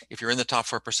 If you're in the top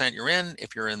 4%, you're in.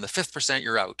 If you're in the 5th%,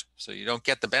 you're out. So you don't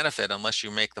get the benefit unless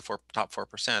you make the top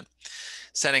 4%.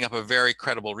 Setting up a very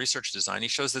credible research design. He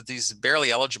shows that these barely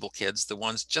eligible kids, the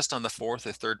ones just on the 4th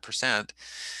or 3rd%,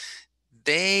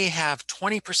 they have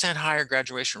 20% higher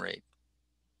graduation rate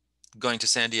going to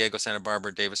San Diego, Santa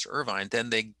Barbara, Davis, or Irvine than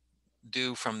they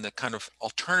do from the kind of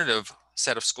alternative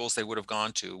set of schools they would have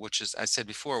gone to, which, as I said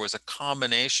before, was a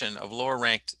combination of lower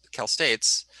ranked Cal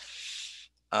States,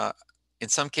 in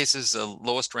some cases the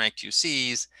lowest ranked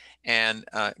UCs, and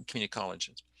community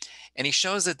colleges. And he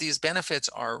shows that these benefits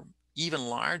are even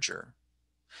larger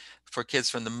for kids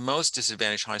from the most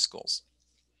disadvantaged high schools.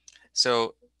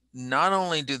 So not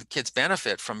only do the kids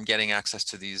benefit from getting access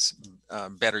to these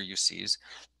better UCs,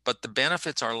 but the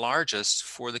benefits are largest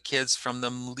for the kids from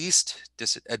the least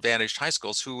disadvantaged high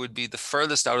schools, who would be the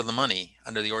furthest out of the money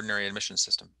under the ordinary admission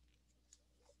system.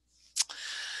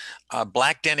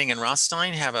 Black, Denning, and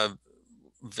Rothstein have a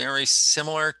very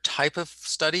similar type of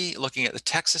study looking at the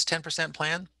Texas 10%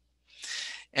 plan.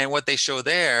 And what they show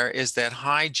there is that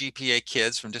high GPA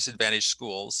kids from disadvantaged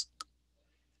schools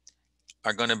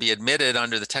are going to be admitted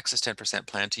under the Texas 10%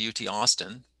 plan to UT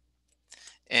Austin,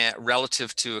 and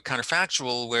relative to a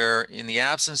counterfactual where, in the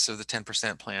absence of the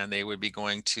 10% plan, they would be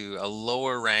going to a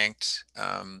lower ranked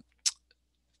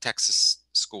Texas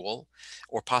school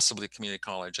or possibly a community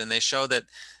college. And they show that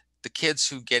the kids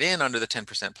who get in under the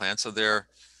 10% plan, so they're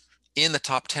in the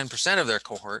top 10% of their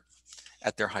cohort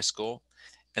at their high school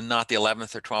and not the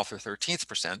 11th or 12th or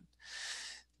 13th%,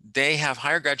 they have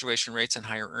higher graduation rates and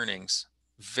higher earnings,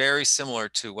 very similar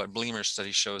to what Bleemer's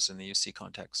study shows in the UC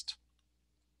context.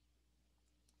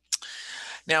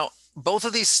 Now, both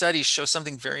of these studies show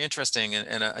something very interesting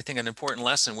and I think an important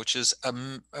lesson, which is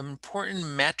an important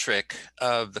metric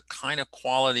of the kind of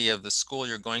quality of the school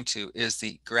you're going to is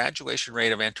the graduation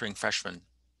rate of entering freshmen.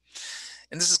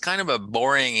 And this is kind of a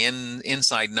boring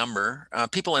inside number.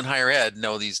 People in higher ed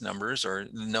know these numbers or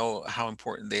know how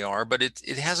important they are, but it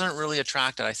hasn't really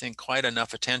attracted, I think, quite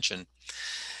enough attention.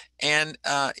 And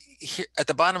here at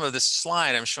the bottom of this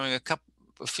slide, I'm showing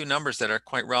a few numbers that are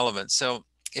quite relevant. So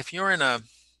if you're in a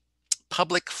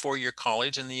public 4-year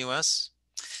college in the US,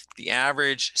 the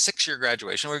average 6-year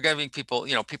graduation, we're giving people,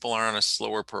 people are on a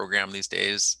slower program these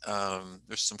days.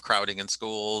 There's some crowding in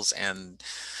schools. And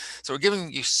so we're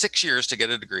giving you 6 years to get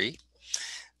a degree.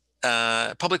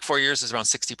 Public 4 years is around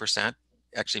 60%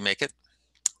 actually make it.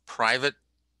 Private,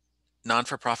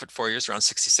 non-for-profit 4 years, around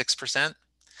 66%.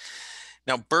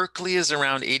 Now, Berkeley is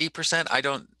around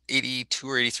 80%. 82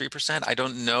 or 83%. I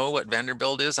don't know what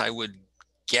Vanderbilt is. I would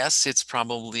guess it's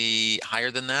probably higher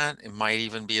than that. It might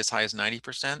even be as high as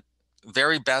 90%.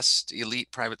 Very best elite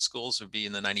private schools would be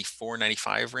in the 94,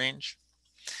 95 range.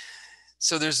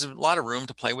 So there's a lot of room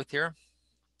to play with here.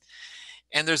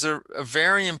 And there's a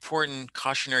very important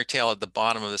cautionary tale at the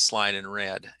bottom of the slide in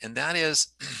red. And that is,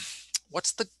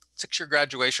 what's the 6-year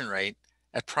graduation rate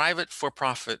at private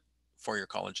for-profit 4-year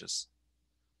colleges?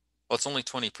 Well, it's only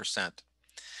 20%.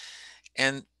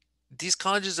 And these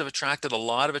colleges have attracted a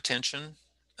lot of attention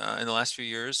in the last few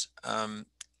years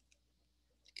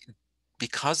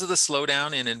because of the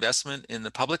slowdown in investment in the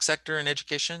public sector in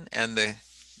education and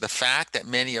the fact that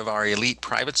many of our elite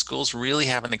private schools really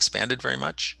haven't expanded very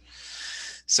much.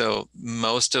 So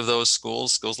most of those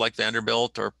schools like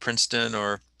Vanderbilt or Princeton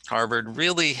or Harvard,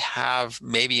 really have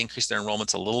maybe increased their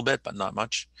enrollments a little bit, but not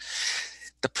much.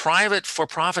 The private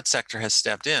for-profit sector has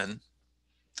stepped in,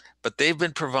 but they've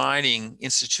been providing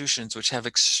institutions which have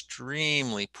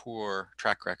extremely poor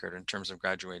track record in terms of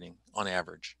graduating on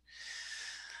average.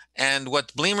 And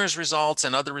what Bleemer's results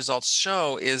and other results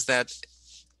show is that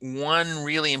one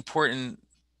really important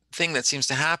thing that seems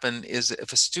to happen is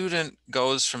if a student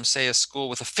goes from, say, a school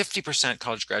with a 50%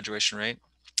 college graduation rate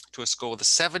to a school with a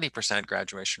 70%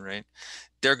 graduation rate,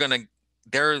 they're going to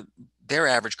their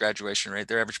average graduation rate,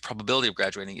 their average probability of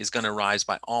graduating is going to rise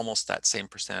by almost that same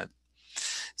percent.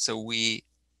 So it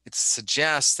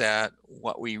suggests that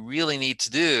what we really need to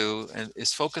do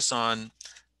is focus on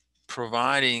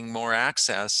providing more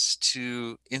access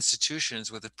to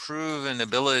institutions with a proven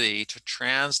ability to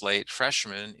translate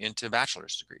freshmen into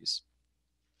bachelor's degrees.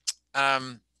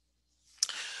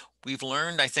 We've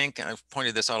learned, I think, I've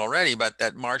pointed this out already, but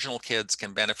that marginal kids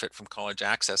can benefit from college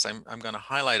access. I'm going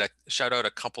to shout out a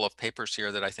couple of papers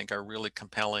here that I think are really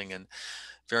compelling and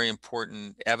very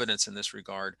important evidence in this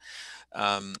regard.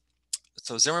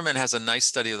 So Zimmerman has a nice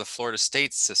study of the Florida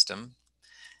State system,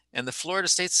 and the Florida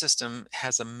State system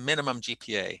has a minimum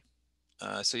GPA.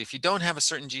 So if you don't have a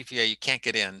certain GPA, you can't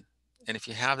get in. And if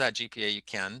you have that GPA, you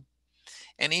can.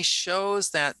 And he shows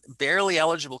that barely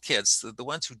eligible kids, the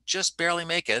ones who just barely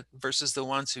make it versus the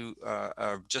ones who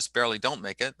just barely don't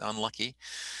make it, unlucky,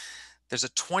 there's a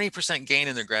 20% gain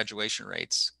in their graduation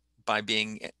rates by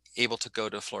being able to go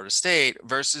to Florida State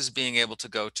versus being able to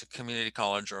go to community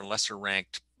college or lesser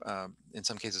ranked, in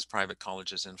some cases, private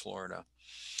colleges in Florida.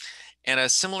 And a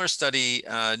similar study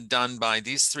done by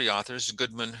these three authors,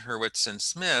 Goodman, Hurwitz, and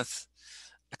Smith,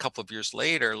 a couple of years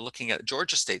later, looking at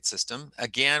Georgia State system,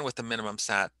 again with the minimum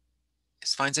SAT,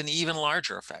 finds an even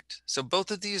larger effect. So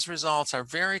both of these results are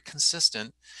very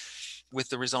consistent with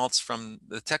the results from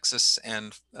the Texas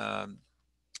and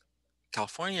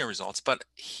California results. But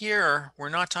here, we're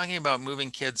not talking about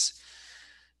moving kids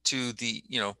to the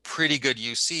pretty good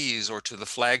UCs or to the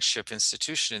flagship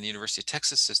institution in the University of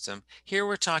Texas system. Here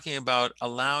we're talking about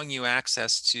allowing you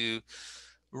access to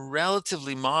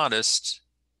relatively modest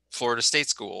Florida State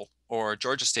School or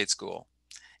Georgia State School.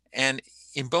 And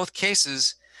in both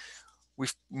cases, we're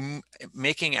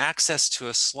making access to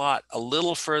a slot a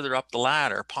little further up the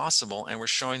ladder possible, and we're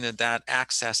showing that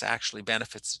access actually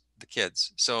benefits the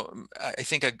kids. So I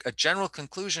think a general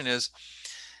conclusion is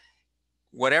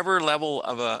whatever level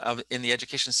of in the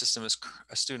education system as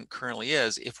a student currently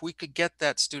is, if we could get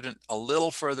that student a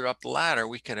little further up the ladder,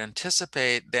 we could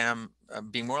anticipate them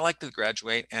being more likely to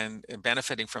graduate and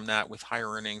benefiting from that with higher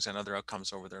earnings and other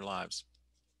outcomes over their lives.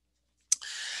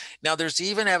 Now, there's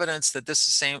even evidence that the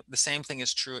same thing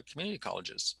is true at community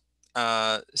colleges.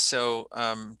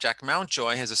 Jack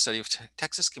Mountjoy has a study of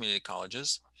Texas community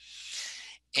colleges,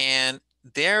 and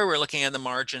there we're looking at the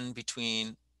margin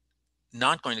between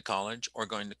not going to college or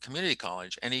going to community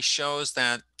college. And he shows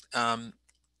that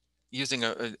using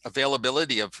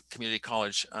availability of community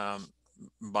college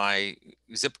by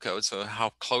zip code, so how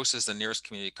close is the nearest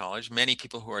community college, many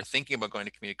people who are thinking about going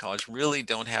to community college really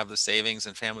don't have the savings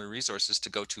and family resources to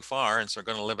go too far, and so are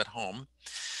going to live at home.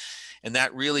 And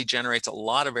that really generates a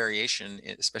lot of variation,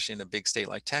 especially in a big state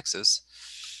like Texas,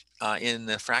 in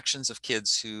the fractions of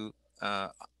kids who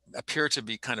appear to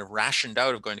be kind of rationed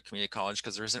out of going to community college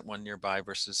because there isn't one nearby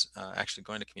versus actually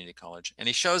going to community college. And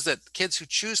he shows that kids who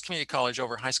choose community college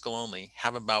over high school only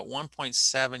have about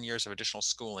 1.7 years of additional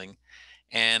schooling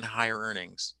and higher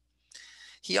earnings.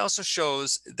 He also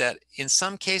shows that in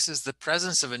some cases, the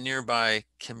presence of a nearby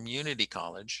community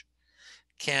college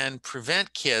can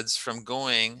prevent kids from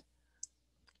going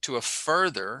to a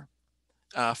further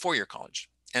four-year college.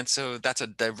 And so that's a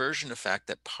diversion effect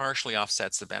that partially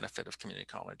offsets the benefit of community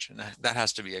college. And that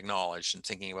has to be acknowledged in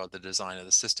thinking about the design of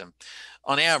the system.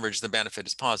 On average, the benefit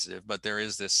is positive, but there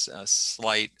is this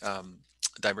slight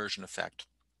diversion effect.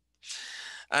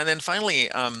 And then finally,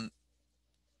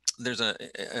 there's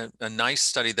a nice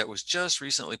study that was just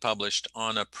recently published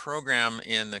on a program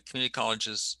in the community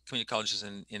colleges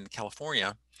in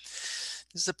California.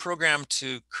 This is a program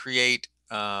to create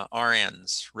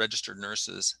RNs, registered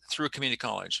nurses, through a community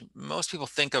college. Most people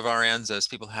think of RNs as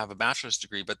people who have a bachelor's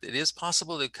degree, but it is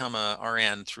possible to become a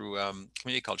RN through a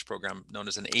community college program known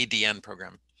as an ADN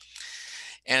program.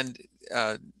 And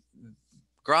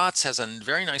Gratz has a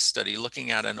very nice study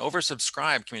looking at an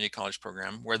oversubscribed community college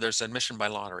program where there's admission by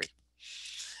lottery.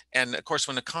 And of course,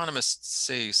 when economists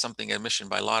say something admission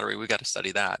by lottery, we got to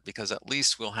study that, because at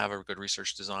least we'll have a good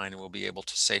research design and we'll be able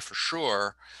to say for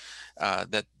sure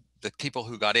that the people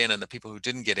who got in and the people who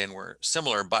didn't get in were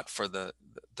similar, but for the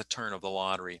turn of the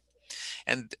lottery.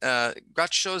 And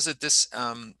Gratz shows that this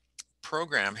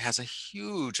program has a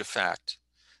huge effect,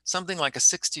 something like a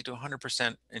 60 to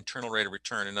 100% internal rate of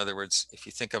return. In other words, if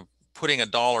you think of putting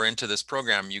 $1 into this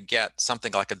program, you get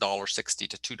something like $1.60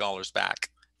 to $2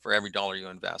 back for every dollar you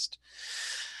invest.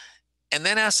 And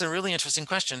then asks a really interesting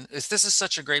question: if this is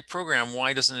such a great program,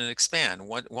 why doesn't it expand?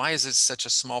 Why is it such a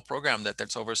small program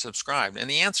that's oversubscribed? And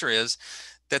the answer is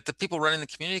that the people running the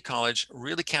community college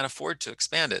really can't afford to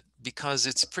expand it because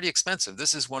it's pretty expensive.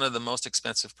 This is one of the most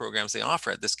expensive programs they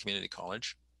offer at this community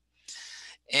college.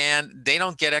 And they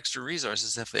don't get extra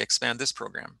resources if they expand this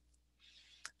program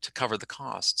to cover the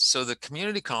cost. So the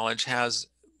community college has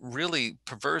really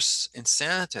perverse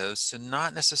incentives to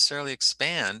not necessarily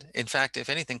expand. In fact, if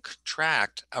anything,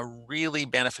 contract a really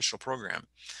beneficial program.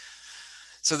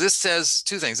 So this says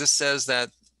two things. This says that,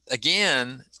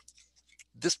 again,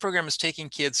 this program is taking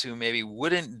kids who maybe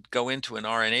wouldn't go into an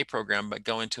RNA program, but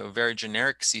go into a very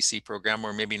generic CC program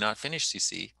or maybe not finish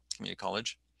CC, community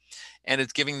college. And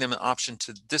it's giving them an option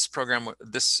to this program,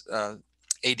 this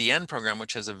ADN program,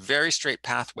 which has a very straight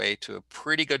pathway to a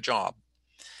pretty good job.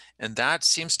 And that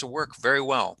seems to work very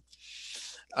well.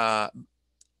 And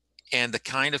the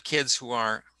kind of kids who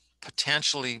are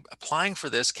potentially applying for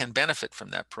this can benefit from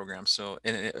that program. So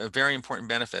a very important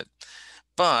benefit.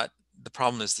 But the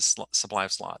problem is the supply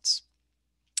of slots.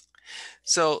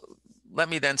 So let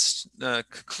me then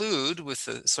conclude with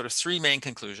the sort of three main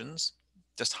conclusions.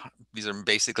 Just these are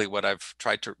basically what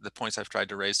the points I've tried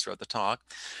to raise throughout the talk.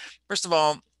 First of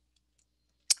all,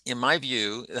 in my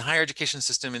view, the higher education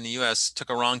system in the US took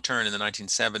a wrong turn in the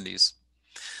 1970s.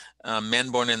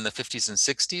 Men born in the 50s and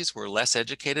 60s were less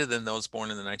educated than those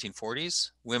born in the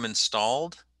 1940s. Women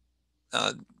stalled.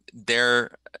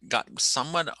 They're got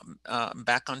somewhat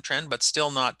back on trend, but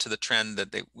still not to the trend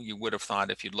that you would have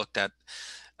thought if you looked at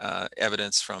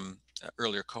evidence from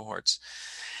earlier cohorts.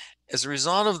 As a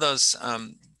result of those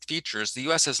features, the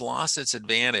US has lost its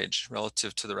advantage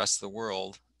relative to the rest of the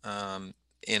world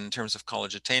in terms of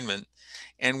college attainment.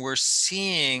 And we're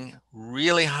seeing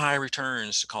really high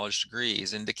returns to college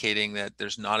degrees, indicating that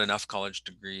there's not enough college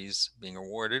degrees being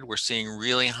awarded. We're seeing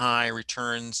really high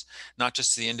returns, not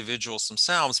just to the individuals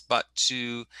themselves, but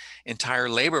to entire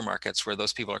labor markets where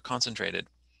those people are concentrated,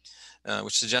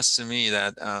 which suggests to me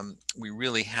that we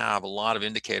really have a lot of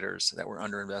indicators that we're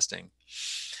underinvesting.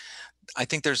 I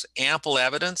think there's ample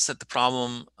evidence that the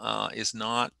problem is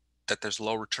not that there's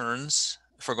low returns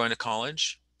for going to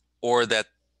college, or that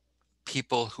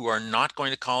people who are not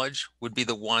going to college would be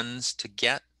the ones to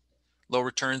get low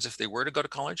returns if they were to go to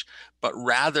college, but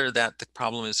rather that the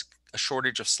problem is a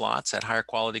shortage of slots at higher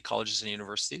quality colleges and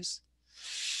universities.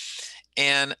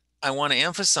 And I want to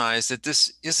emphasize that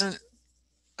this isn't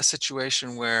a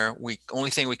situation where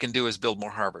only thing we can do is build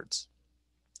more Harvards.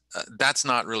 That's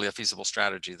not really a feasible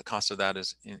strategy. The cost of that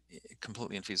is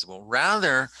completely infeasible.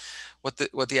 Rather, what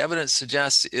the evidence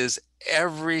suggests is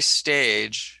every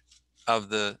stage of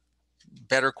the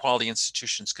better quality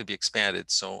institutions could be expanded.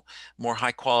 So more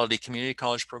high quality community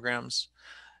college programs,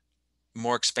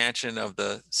 more expansion of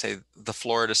say the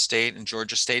Florida State and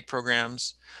Georgia State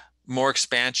programs, more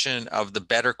expansion of the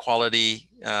better quality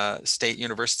state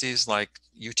universities like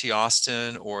UT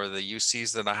Austin or the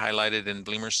UCs that I highlighted in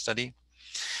Bleemer's study.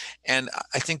 And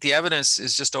I think the evidence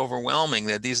is just overwhelming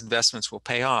that these investments will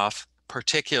pay off,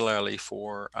 particularly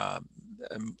for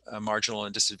marginal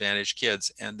and disadvantaged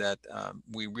kids, and that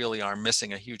we really are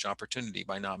missing a huge opportunity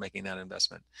by not making that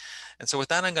investment. And so with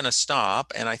that, I'm going to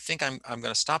stop, and I think I'm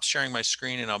going to stop sharing my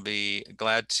screen, and I'll be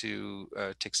glad to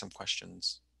take some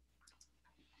questions.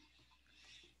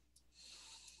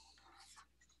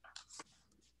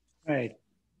 All right.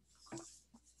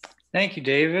 Thank you,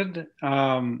 David.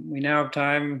 We now have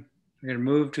time. We're going to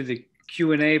move to the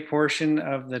Q&A portion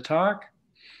of the talk.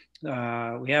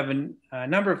 We have a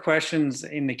number of questions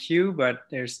in the queue, but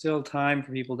there's still time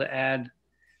for people to add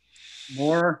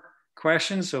more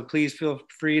questions, so please feel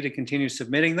free to continue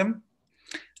submitting them.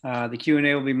 The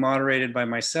Q&A will be moderated by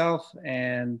myself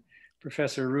and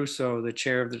Professor Rousseau, the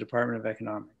chair of the Department of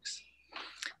Economics.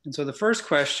 And so the first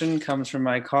question comes from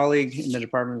my colleague in the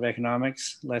Department of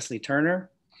Economics, Leslie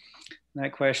Turner.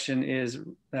 That question is,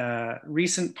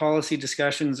 recent policy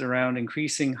discussions around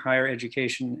increasing higher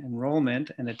education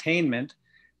enrollment and attainment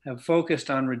have focused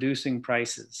on reducing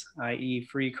prices, i.e.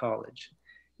 free college.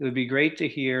 It would be great to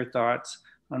hear thoughts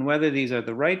on whether these are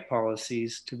the right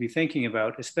policies to be thinking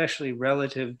about, especially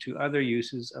relative to other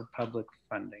uses of public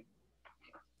funding.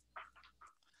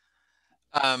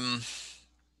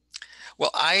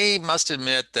 Well, I must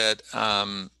admit that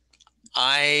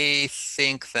I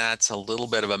think that's a little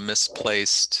bit of a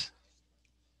misplaced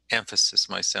emphasis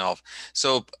myself.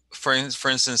 So for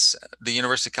instance, the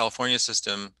University of California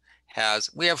system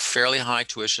we have fairly high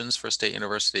tuitions for a state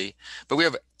university, but we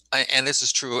have, and this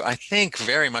is true, I think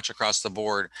very much across the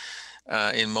board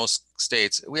in most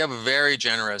states, we have a very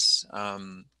generous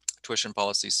tuition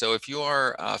policy. So if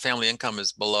your family income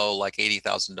is below like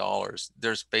 $80,000,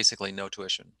 there's basically no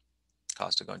tuition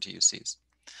cost of going to UCs.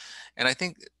 And I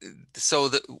think so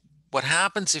that what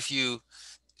happens if you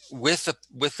with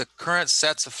the current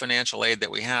sets of financial aid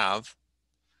that we have,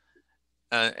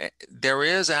 there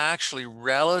is actually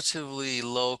relatively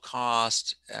low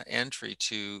cost entry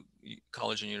to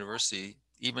college and university,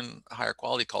 even higher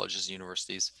quality colleges and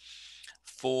universities,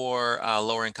 for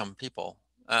lower income people.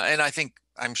 And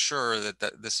I'm sure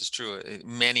that this is true.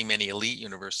 Many elite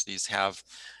universities have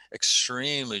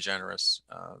extremely generous,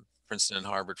 Princeton and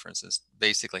Harvard, for instance,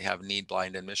 basically have need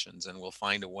blind admissions and will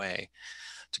find a way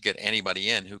to get anybody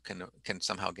in who can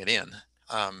somehow get in.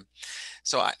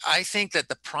 So I think that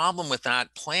the problem with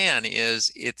that plan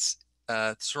is it's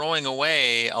throwing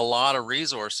away a lot of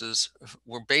resources.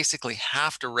 We basically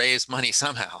have to raise money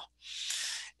somehow.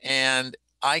 And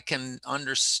I can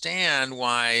understand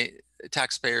why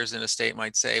taxpayers in a state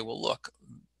might say, well, look,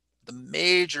 the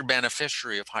major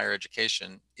beneficiary of higher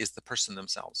education is the person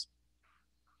themselves.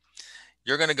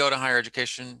 You're going to go to higher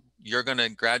education, you're going to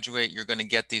graduate, you're going to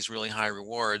get these really high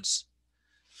rewards.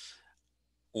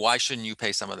 Why shouldn't you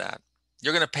pay some of that?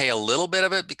 You're going to pay a little bit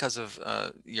of it because of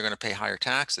you're going to pay higher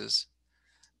taxes,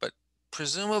 but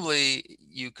presumably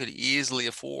you could easily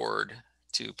afford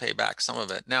to pay back some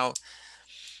of it. Now,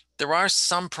 there are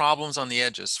some problems on the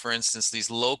edges. For instance, these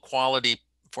low quality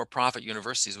for-profit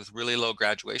universities with really low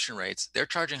graduation rates, they're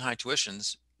charging high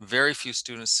tuitions. Very few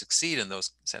students succeed in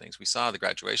those settings. We saw the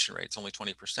graduation rates, only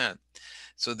 20%.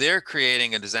 So they're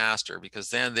creating a disaster, because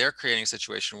then they're creating a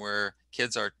situation where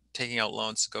kids are taking out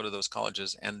loans to go to those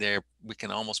colleges, and we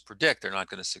can almost predict they're not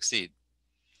going to succeed.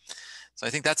 So I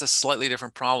think that's a slightly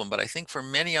different problem. But I think for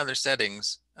many other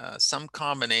settings, some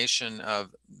combination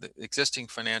of the existing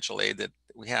financial aid that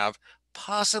we have,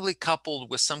 possibly coupled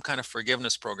with some kind of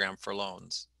forgiveness program for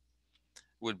loans,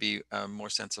 would be more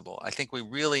sensible. I think we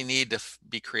really need to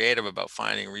be creative about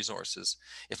finding resources.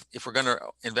 If we're going to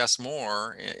invest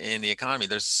more in the economy,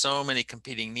 there's so many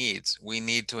competing needs. We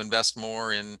need to invest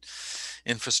more in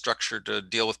infrastructure to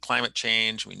deal with climate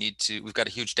change. We've got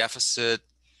a huge deficit.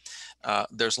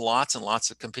 There's lots and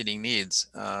lots of competing needs.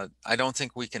 I don't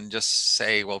think we can just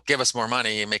say, well, give us more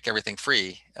money and make everything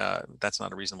free. That's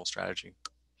not a reasonable strategy.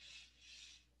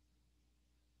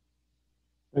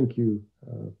 Thank you,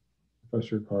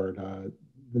 Professor Card.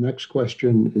 The next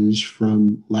question is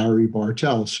from Larry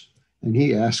Bartels, and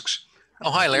he asks,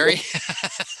 oh, hi, Larry.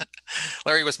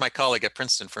 Larry was my colleague at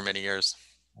Princeton for many years.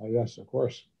 Yes, of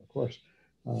course.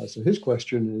 So his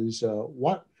question is,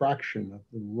 what fraction of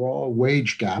the raw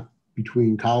wage gap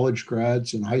between college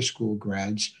grads and high school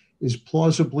grads is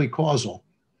plausibly causal?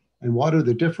 And what are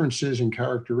the differences and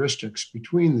characteristics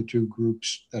between the two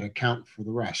groups that account for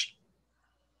the rest?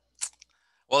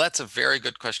 Well, that's a very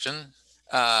good question.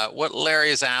 What Larry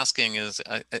is asking is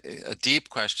a deep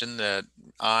question that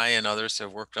I and others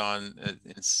have worked on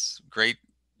in great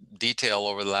detail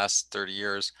over the last 30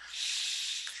 years.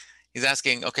 He's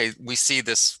asking, okay, we see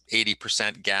this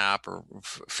 80% gap or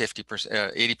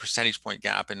 50%, 80 percentage point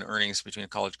gap in earnings between a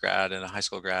college grad and a high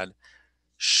school grad.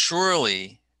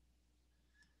 Surely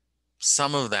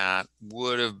some of that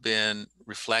would have been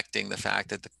reflecting the fact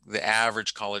that the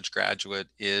average college graduate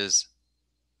has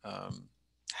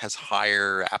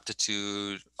higher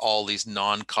aptitude, all these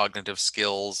non-cognitive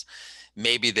skills.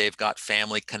 Maybe they've got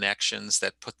family connections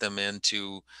that put them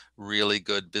into really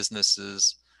good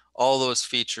businesses. All those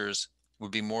features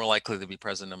would be more likely to be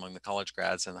present among the college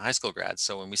grads and the high school grads.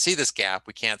 So when we see this gap,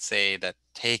 we can't say that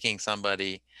taking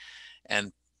somebody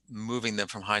and moving them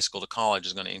from high school to college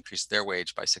is going to increase their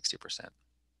wage by 60%.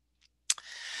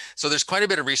 So there's quite a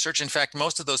bit of research. In fact,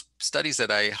 most of those studies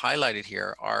that I highlighted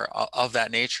here are of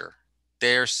that nature.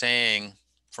 They're saying,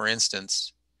 for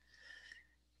instance,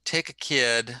 take a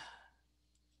kid,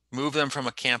 move them from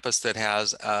a campus that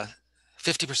has a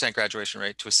 50% graduation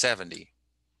rate to a 70.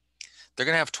 They're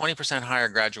going to have 20% higher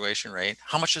graduation rate.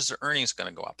 How much is their earnings going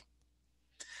to go up?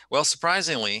 Well,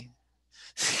 surprisingly,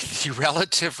 the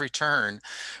relative return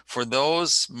for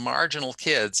those marginal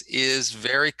kids is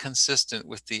very consistent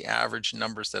with the average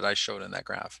numbers that I showed in that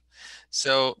graph.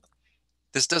 So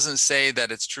this doesn't say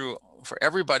that it's true for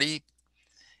everybody,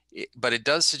 but it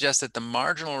does suggest that the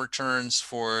marginal returns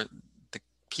for the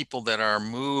people that are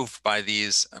moved by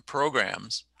these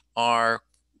programs are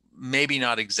maybe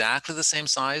not exactly the same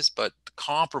size, but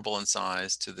comparable in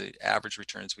size to the average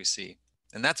returns we see.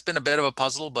 And that's been a bit of a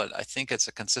puzzle, but I think it's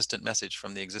a consistent message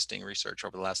from the existing research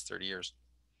over the last 30 years.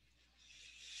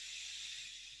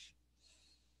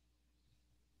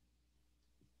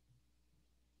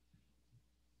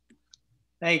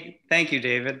 Thank you,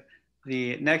 David.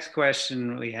 The next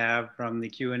question we have from the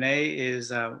Q&A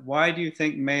is, why do you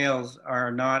think males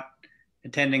are not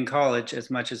attending college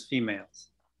as much as females?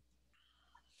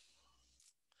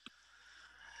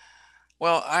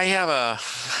 Well, I have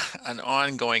an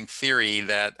ongoing theory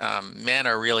that men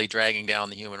are really dragging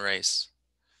down the human race,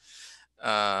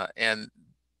 and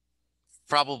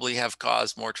probably have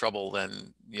caused more trouble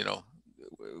than,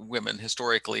 women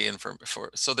historically. And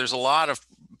so there's a lot of,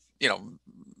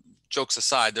 jokes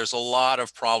aside, there's a lot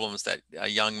of problems that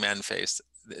young men face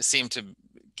that seem to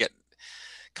get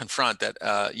confront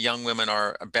that young women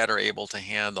are better able to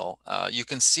handle. You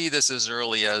can see this as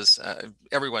early as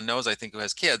everyone knows, I think, who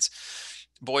has kids.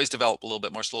 Boys develop a little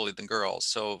bit more slowly than girls.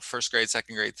 So first grade,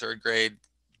 second grade, third grade,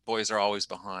 boys are always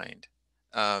behind.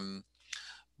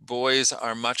 Boys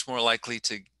are much more likely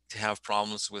to have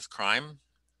problems with crime,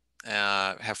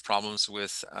 have problems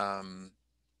with,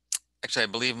 actually, I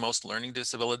believe most learning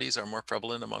disabilities are more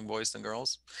prevalent among boys than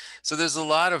girls. So there's a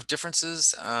lot of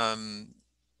differences that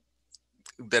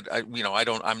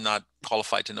I'm not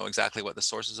qualified to know exactly what the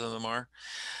sources of them are.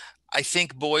 I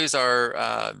think boys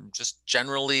are just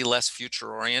generally less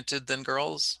future oriented than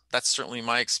girls. That's certainly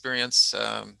my experience.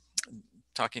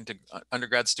 Talking to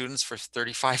undergrad students for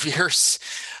 35 years.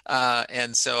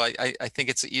 And so I think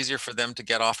it's easier for them to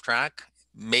get off track.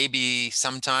 Maybe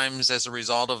sometimes as a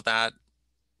result of that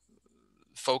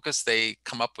focus, they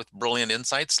come up with brilliant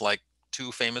insights, like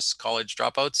two famous college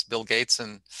dropouts, Bill Gates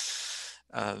and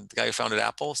the guy who founded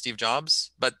Apple, Steve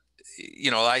Jobs. But,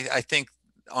 I think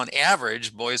on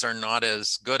average, boys are not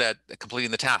as good at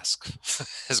completing the task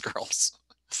as girls.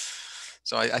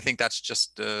 So I think that's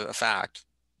just a fact.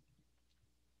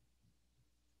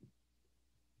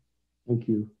 Thank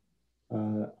you.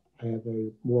 I have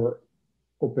a more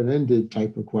open-ended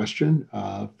type of question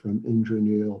from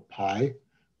Indranil Pai.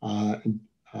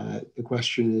 The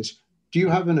question is, do you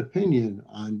have an opinion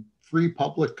on free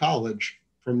public college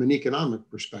from an economic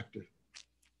perspective?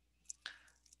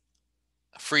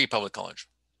 Free public college.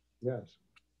 Yes.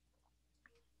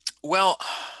 Well,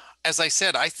 as I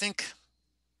said, I think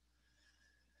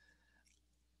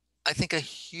a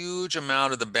huge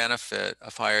amount of the benefit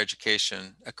of higher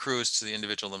education accrues to the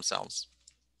individual themselves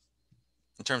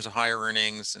in terms of higher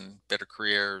earnings and better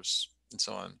careers and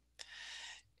so on.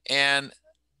 And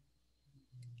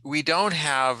we don't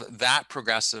have that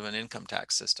progressive an income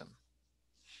tax system.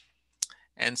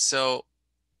 And so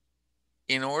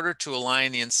in order to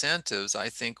align the incentives, I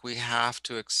think we have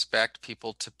to expect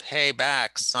people to pay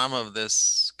back some of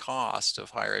this cost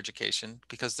of higher education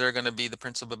because they're going to be the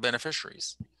principal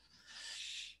beneficiaries.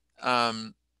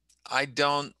 I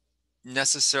don't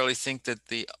necessarily think that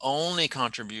the only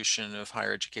contribution of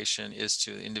higher education is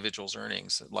to individuals'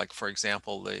 earnings. Like, for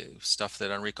example, the stuff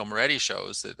that Enrico Moretti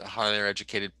shows, that higher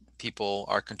educated people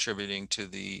are contributing to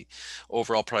the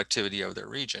overall productivity of their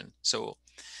region. So,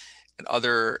 and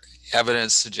other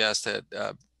evidence suggests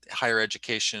that higher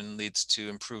education leads to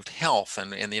improved health.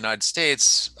 And in the United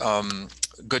States, a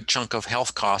good chunk of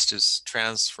health cost is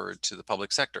transferred to the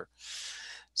public sector.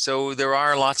 So there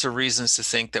are lots of reasons to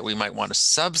think that we might want to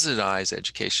subsidize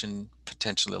education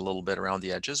potentially a little bit around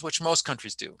the edges, which most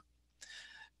countries do.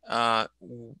 But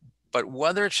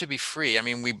whether it should be free, I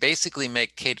mean, we basically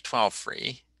make K-12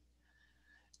 free.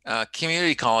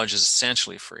 Community college is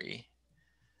essentially free.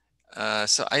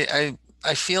 So I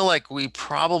feel like we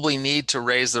probably need to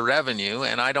raise the revenue,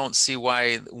 and I don't see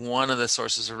why one of the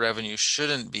sources of revenue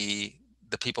shouldn't be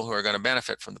the people who are going to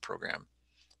benefit from the program.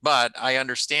 But I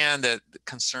understand that the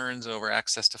concerns over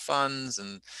access to funds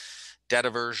and debt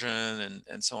aversion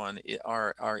and so on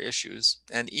are issues.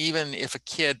 And even if a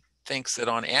kid thinks that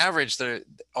on average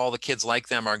all the kids like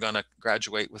them are going to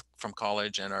graduate from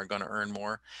college and are going to earn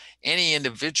more, any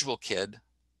individual kid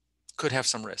could have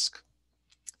some risk.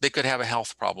 They could have a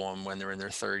health problem when they're in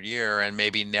their third year and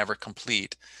maybe never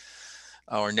complete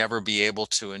or never be able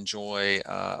to enjoy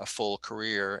a full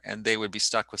career, and they would be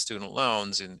stuck with student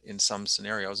loans in some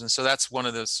scenarios. And so that's one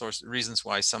of the reasons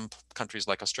why some countries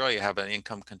like Australia have an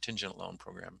income contingent loan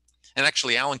program. And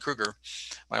actually, Alan Kruger,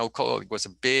 my old colleague, was a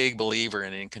big believer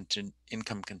in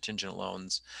income contingent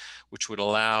loans, which would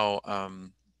allow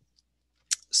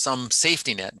some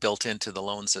safety net built into the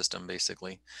loan system.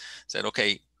 Basically said,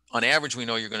 okay, on average, we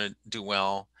know you're going to do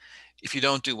well. If you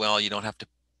don't do well, you don't have to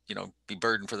be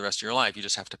burdened for the rest of your life. You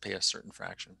just have to pay a certain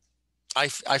fraction. I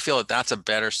feel that that's a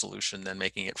better solution than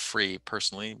making it free,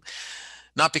 personally.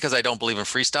 Not because I don't believe in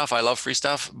free stuff. I love free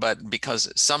stuff, but because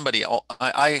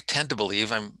I tend to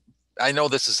believe, I know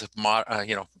this is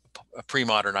a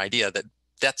pre-modern idea, that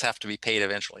debts have to be paid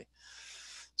eventually.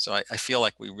 So I feel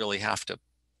like we really have to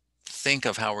think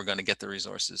of how we're going to get the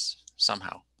resources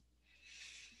somehow.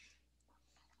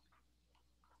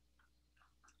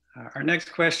 Our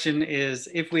next question is,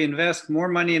 if we invest more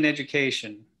money in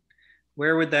education,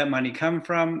 where would that money come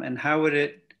from, and how would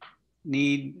it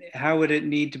how would it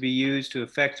need to be used to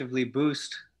effectively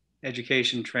boost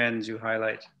education trends you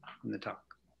highlight in the talk?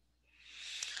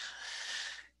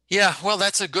 Yeah, well,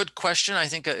 that's a good question. I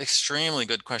think an extremely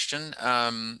good question.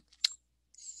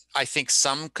 I think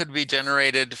some could be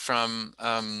generated from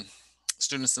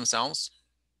students themselves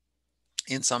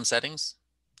in some settings.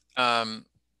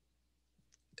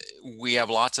 We have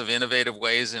lots of innovative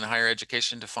ways in higher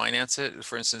education to finance it.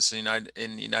 For instance, in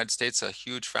the United States, a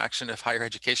huge fraction of higher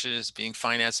education is being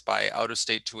financed by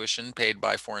out-of-state tuition paid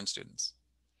by foreign students.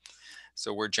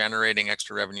 So we're generating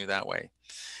extra revenue that way.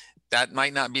 That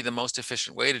might not be the most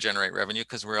efficient way to generate revenue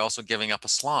because we're also giving up a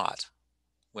slot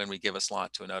when we give a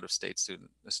slot to an out-of-state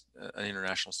student, an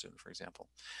international student, for example.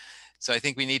 So I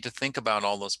think we need to think about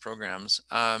all those programs.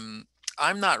 I'm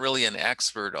not really an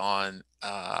expert on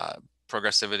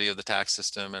progressivity of the tax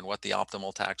system and what the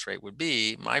optimal tax rate would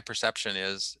be. My perception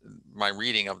is, my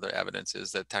reading of the evidence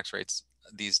is that tax rates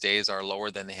these days are lower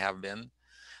than they have been,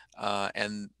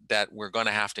 and that we're going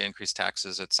to have to increase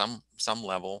taxes at some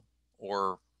level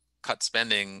or cut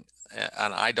spending.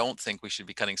 And I don't think we should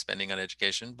be cutting spending on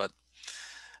education, but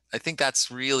I think that's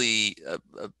really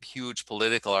a huge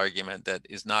political argument that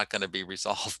is not going to be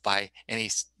resolved by any,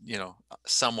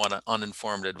 somewhat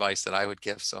uninformed advice that I would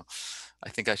give. So I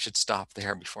think I should stop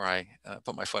there before I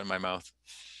put my foot in my mouth.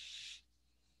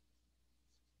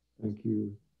 Thank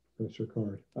you, Professor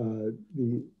Card.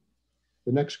 The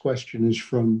next question is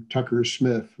from Tucker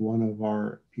Smith, one of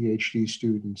our PhD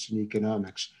students in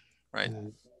economics. Right.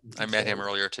 I met him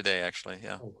earlier today, actually.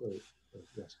 Yeah. Oh, great.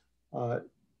 Yes.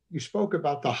 You spoke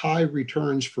about the high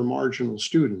returns for marginal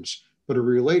students, but a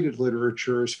related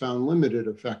literature has found limited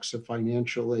effects of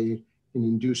financial aid in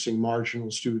inducing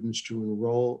marginal students to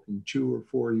enroll in 2 or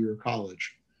 4 year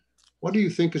college. What do you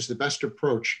think is the best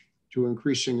approach to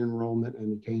increasing enrollment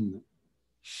and attainment?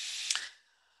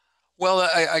 Well,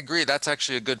 I agree. That's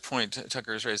actually a good point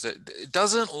Tucker has raised. It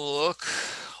doesn't look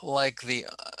like the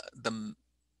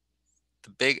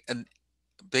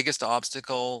biggest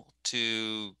obstacle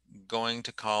to going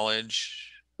to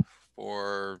college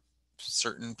for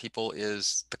certain people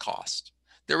is the cost.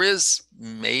 There is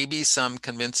maybe some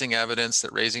convincing evidence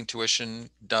that raising tuition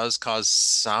does cause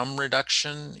some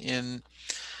reduction in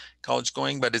college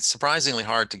going, but it's surprisingly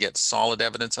hard to get solid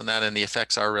evidence on that, and the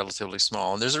effects are relatively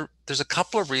small. And there's a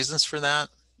couple of reasons for that.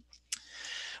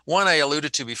 One I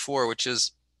alluded to before, which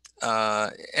is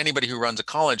anybody who runs a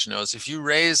college knows if you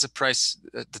raise the price,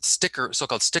 the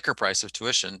so-called sticker price of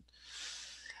tuition,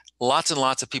 lots and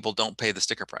lots of people don't pay the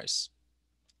sticker price.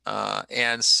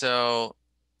 And so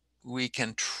we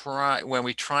can try, when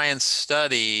we try and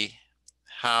study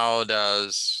how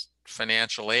does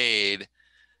financial aid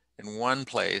in one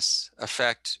place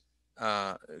affect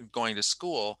going to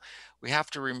school, we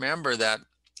have to remember that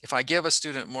if I give a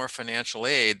student more financial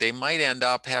aid, they might end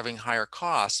up having higher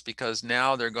costs because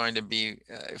now they're going to be,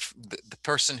 if the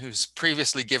person who's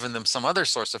previously given them some other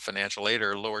source of financial aid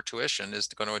or lower tuition is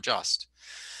going to adjust.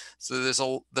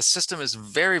 So the system is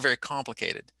very, very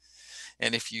complicated.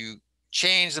 And if you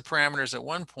change the parameters at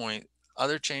one point,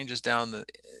 other changes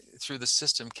through the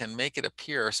system can make it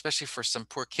appear, especially for some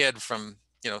poor kid from,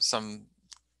 some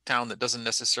town that doesn't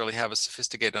necessarily have a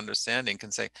sophisticated understanding,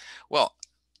 can say, well,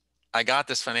 I got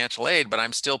this financial aid, but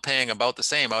I'm still paying about the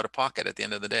same out of pocket at the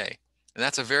end of the day. And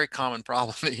that's a very common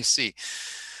problem that you see.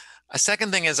 A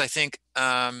second thing is, I think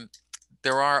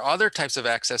there are other types of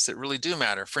access that really do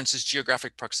matter. For instance,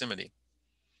 geographic proximity.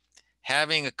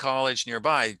 Having a college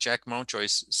nearby, Jack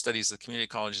Mountjoy's studies the community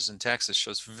colleges in Texas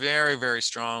shows very, very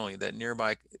strongly that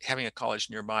having a college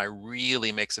nearby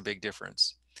really makes a big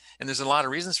difference. And there's a lot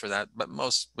of reasons for that, but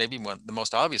the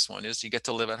most obvious one is you get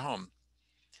to live at home.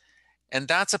 And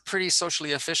that's a pretty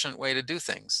socially efficient way to do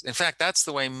things. In fact, that's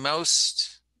the way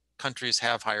most countries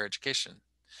have higher education.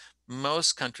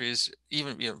 Most countries,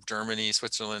 even Germany,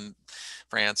 Switzerland,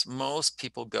 France, most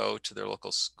people go to their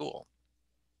local school.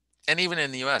 And even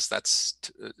in the US, that's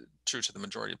true to the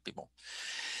majority of people.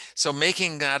 So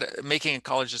making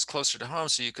colleges closer to home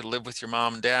so you could live with your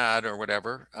mom and dad or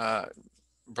whatever,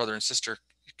 brother and sister,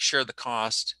 share the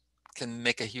cost, can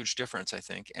make a huge difference, I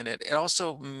think. And it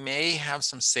also may have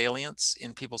some salience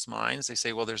in people's minds. They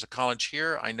say, well, there's a college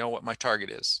here. I know what my target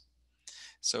is.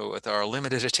 So with our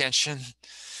limited attention,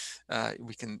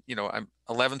 we can, I'm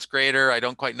 11th grader. I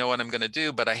don't quite know what I'm going to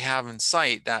do, but I have in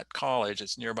sight that college.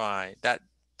 It's nearby. That,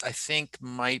 I think,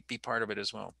 might be part of it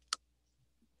as well.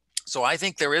 So I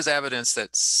think there is evidence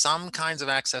that some kinds of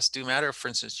access do matter. For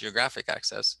instance, geographic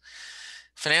access.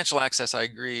 Financial access, I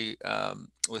agree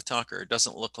with Tucker. It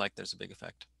doesn't look like there's a big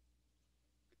effect.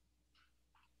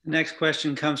 The next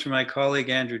question comes from my colleague,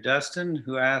 Andrew Dustin,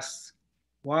 who asks,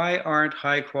 Why aren't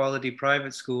high quality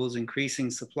private schools increasing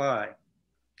supply?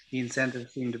 The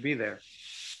incentives seem to be there.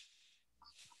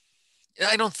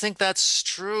 I don't think that's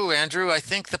true, Andrew. I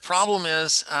think the problem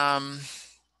is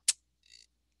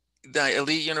the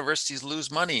elite universities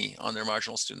lose money on their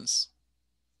marginal students.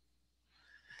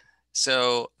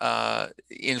 So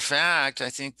in fact, I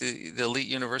think the elite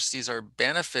universities are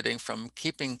benefiting from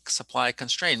keeping supply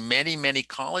constrained. Many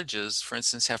colleges, for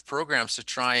instance, have programs to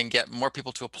try and get more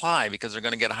people to apply because they're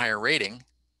going to get a higher rating.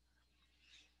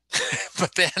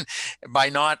 But then by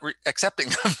not accepting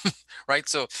them, right?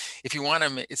 So if you want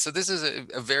to, so this is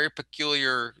a very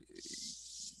peculiar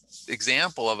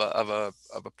example of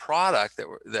a product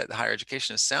that higher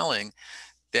education is selling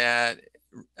that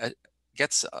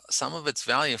gets some of its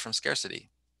value from scarcity.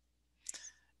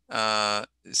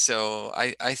 So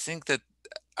I think that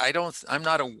I'm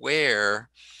not aware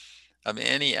of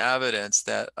any evidence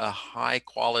that a high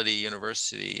quality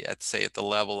university at, say, at the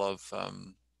level of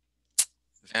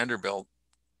Vanderbilt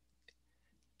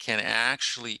can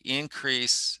actually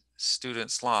increase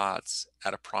student slots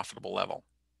at a profitable level.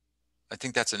 I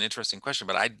think that's an interesting question,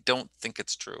 but I don't think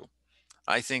it's true.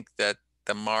 I think that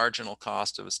the marginal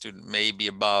cost of a student may be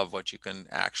above what you can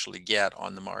actually get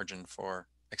on the margin for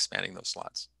expanding those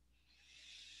slots,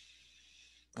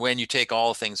 when you take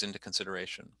all things into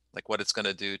consideration, like what it's going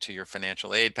to do to your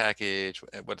financial aid package,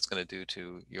 what it's going to do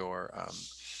to your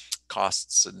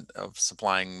costs of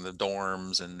supplying the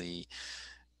dorms and the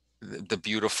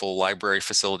beautiful library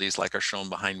facilities like are shown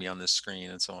behind me on this screen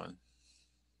and so on.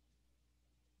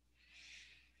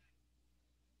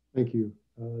 Thank you.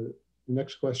 The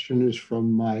next question is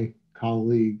from my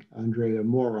colleague, Andrea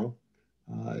Moro,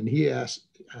 and he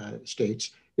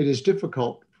states, it is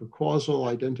difficult for causal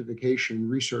identification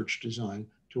research design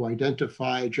to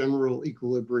identify general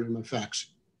equilibrium effects.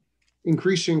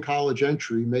 Increasing college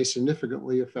entry may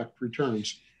significantly affect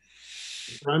returns.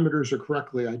 The parameters are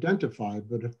correctly identified,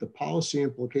 but if the policy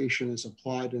implication is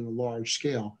applied in a large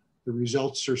scale, the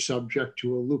results are subject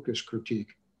to a Lucas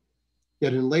critique.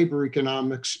 Yet in labor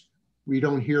economics, we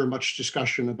don't hear much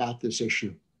discussion about this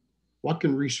issue. What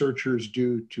can researchers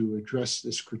do to address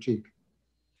this critique?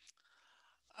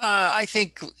 I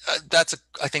think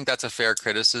that's a fair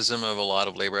criticism of a lot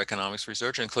of labor economics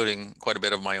research, including quite a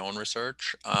bit of my own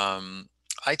research.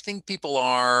 I think people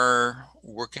are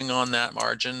working on that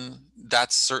margin.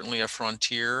 That's certainly a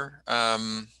frontier.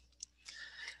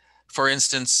 For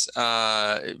instance,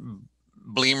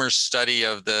 Bleemer's study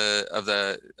of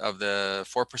the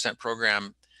 4%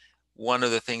 program, one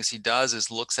of the things he does is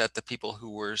looks at the people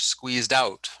who were squeezed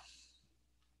out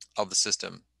of the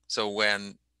system. So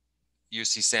when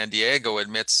UC San Diego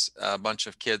admits a bunch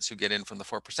of kids who get in from the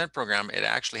 4% program, it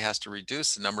actually has to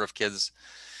reduce the number of kids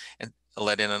and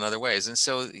let in in other ways. And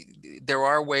so there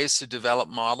are ways to develop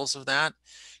models of that.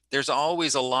 There's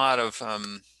always a lot of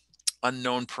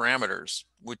unknown parameters,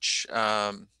 which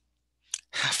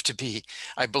have to be,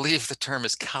 I believe the term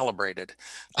is calibrated.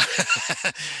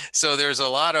 So there's a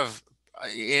lot of,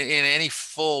 in any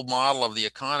full model of the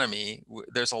economy,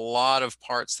 there's a lot of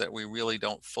parts that we really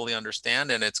don't fully understand,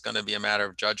 and it's going to be a matter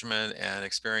of judgment and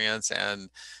experience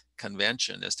and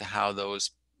convention as to how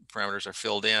those parameters are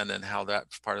filled in and how that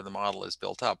part of the model is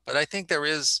built up. But I think there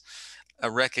is a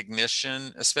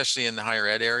recognition, especially in the higher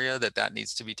ed area, that that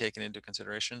needs to be taken into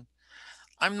consideration.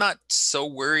 I'm not so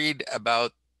worried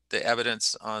about the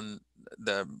evidence on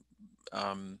the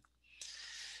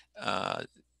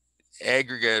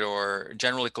aggregate or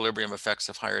general equilibrium effects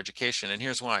of higher education. And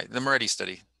here's why. The Moretti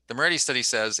study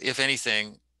says, if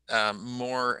anything,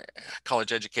 more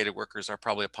college educated workers are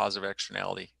probably a positive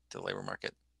externality to the labor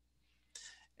market.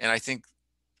 And I think,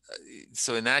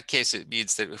 so in that case, it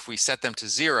means that if we set them to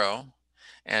zero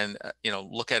and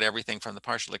look at everything from the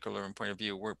partial equilibrium point of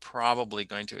view, we're probably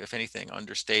going to, if anything,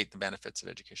 understate the benefits of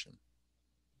education.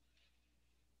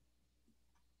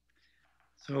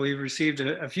 So we've received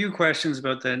a few questions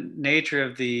about the nature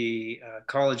of the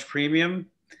college premium,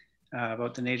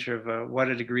 about the nature of what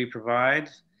a degree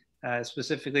provides,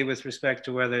 specifically with respect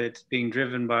to whether it's being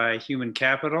driven by human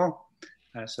capital.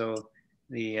 So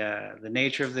the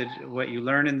nature of what you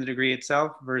learn in the degree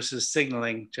itself versus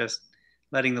signaling, just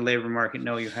letting the labor market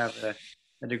know you have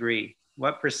a degree.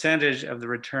 What percentage of the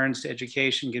returns to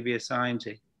education can be assigned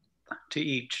to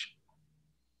each?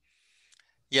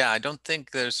 Yeah, I don't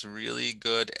think there's really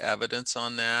good evidence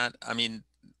on that. I mean,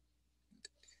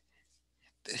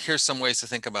 here's some ways to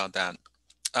think about that.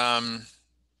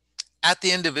 At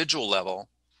the individual level,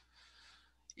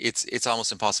 it's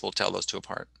almost impossible to tell those two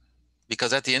apart,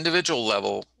 because at the individual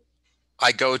level,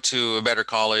 I go to a better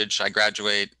college, I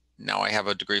graduate, now I have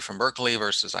a degree from Berkeley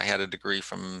versus I had a degree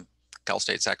from Cal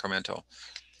State Sacramento.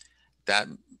 That,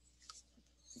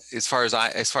 as far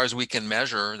as we can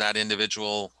measure, that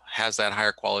individual has that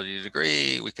higher quality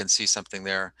degree. We can see something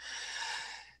there.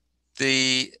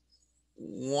 The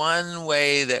one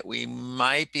way that we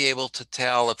might be able to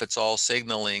tell if it's all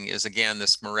signaling is, again,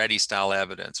 this Moretti style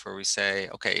evidence, where we say,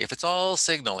 okay, if it's all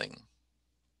signaling,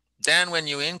 then when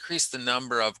you increase the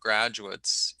number of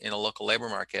graduates in a local labor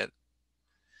market,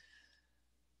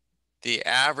 the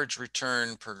average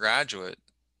return per graduate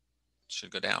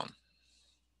should go down,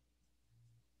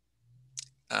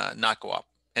 not go up.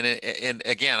 And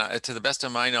again, to the best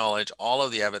of my knowledge, all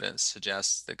of the evidence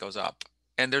suggests that it goes up.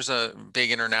 And there's a big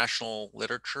international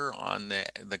literature on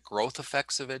the growth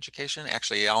effects of education.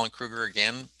 Actually, Alan Kruger,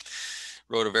 again,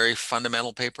 wrote a very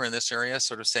fundamental paper in this area,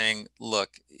 sort of saying, look,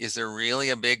 is there really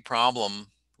a big problem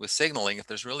with signaling? If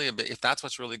there's really if that's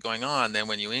what's really going on, then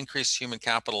when you increase human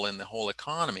capital in the whole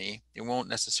economy, it won't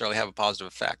necessarily have a positive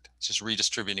effect. It's just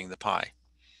redistributing the pie.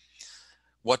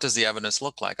 What does the evidence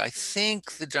look like? I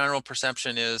think the general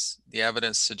perception is the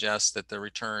evidence suggests that the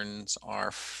returns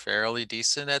are fairly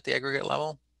decent at the aggregate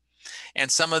level. And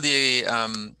some of the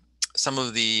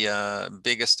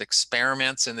biggest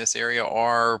experiments in this area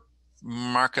are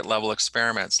market level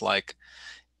experiments, like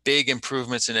big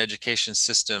improvements in education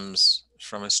systems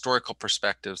from historical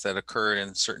perspectives that occurred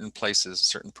in certain places,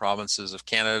 certain provinces of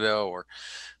Canada or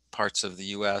parts of the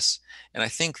US. And I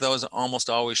think those almost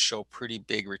always show pretty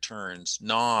big returns,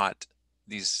 not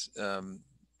these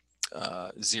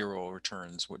zero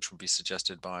returns, which would be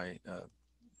suggested by a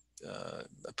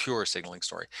pure signaling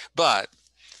story. But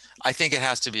I think it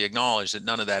has to be acknowledged that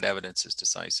none of that evidence is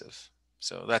decisive.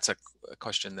 So that's a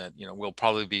question that, you know, we'll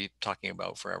probably be talking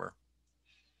about forever.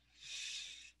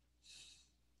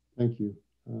 Thank you.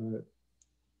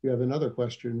 We have another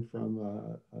question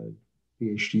from a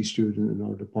PhD student in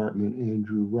our department,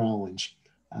 Andrew Rollins.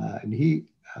 And he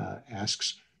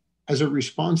asks, as a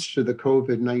response to the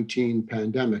COVID-19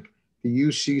 pandemic, the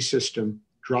UC system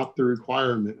dropped the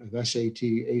requirement of SAT,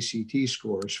 ACT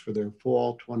scores for their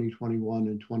fall 2021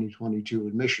 and 2022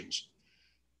 admissions.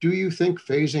 Do you think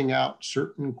phasing out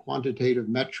certain quantitative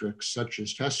metrics, such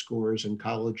as test scores and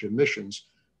college admissions,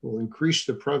 will increase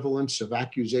the prevalence of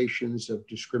accusations of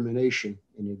discrimination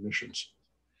in admissions?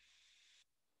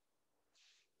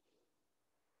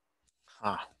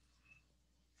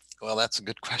 Well, that's a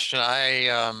good question.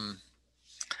 I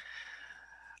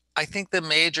think the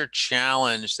major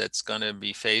challenge that's going to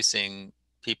be facing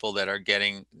people that are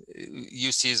getting,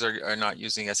 UCs are not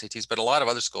using SATs, but a lot of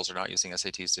other schools are not using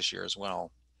SATs this year as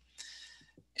well.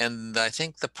 And I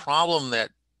think the problem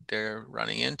that they're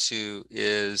running into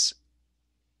is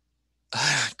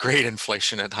grade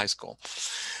inflation at high school.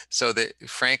 So that,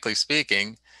 frankly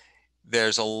speaking,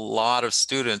 there's a lot of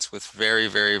students with very,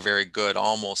 very, very good,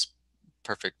 almost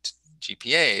perfect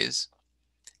GPAs,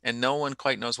 and no one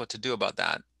quite knows what to do about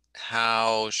that.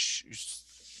 How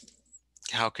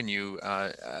can you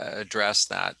address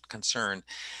that concern?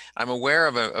 I'm aware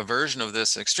of a version of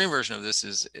this, an extreme version of this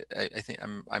is, I think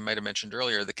I might have mentioned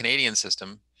earlier, the Canadian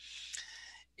system.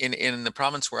 In the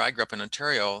province where I grew up in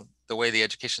Ontario, the way the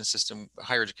education system,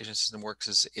 higher education system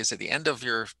works is at the end of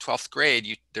your 12th grade,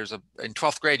 in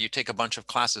 12th grade, you take a bunch of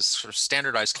classes, sort of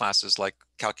standardized classes like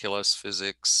calculus,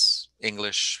 physics,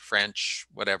 English, French,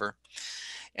 whatever.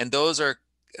 And those are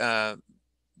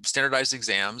standardized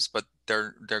exams, but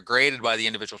they're graded by the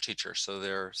individual teacher. So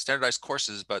they're standardized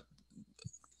courses, but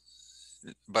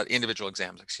individual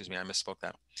exams, excuse me, I misspoke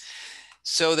that.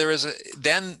 So there is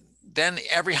then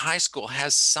every high school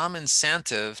has some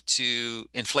incentive to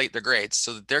inflate their grades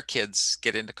so that their kids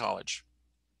get into college,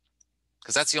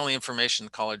 because that's the only information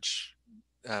college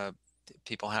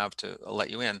people have to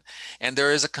let you in. And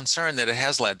there is a concern that it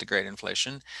has led to grade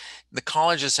inflation. The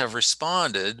colleges have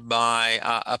responded by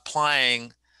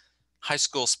applying high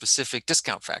school specific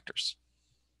discount factors.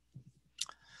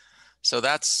 So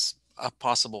that's a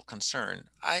possible concern.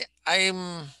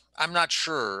 I'm not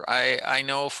sure. I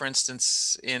know, for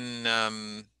instance, in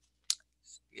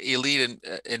elite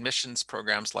admissions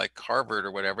programs like Harvard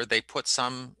or whatever, they put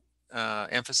some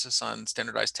emphasis on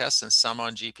standardized tests and some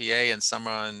on GPA and some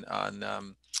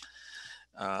on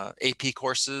AP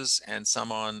courses and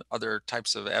some on other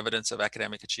types of evidence of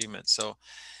academic achievement. So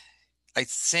I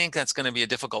think that's going to be a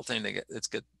difficult thing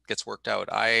that gets worked out.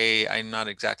 I'm not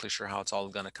exactly sure how it's all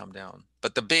going to come down.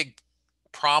 But the big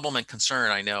problem and concern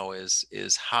I know is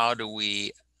how do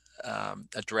we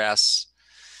address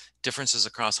differences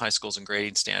across high schools and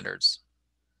grading standards.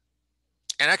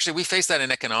 And actually, we face that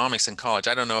in economics in college.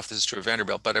 I don't know if this is true of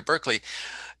Vanderbilt, but at Berkeley,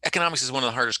 economics is one of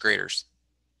the hardest graders.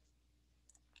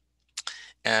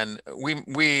 And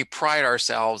we pride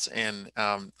ourselves in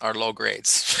our low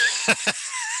grades,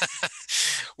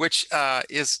 which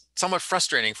is somewhat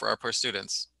frustrating for our poor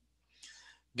students,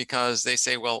 because they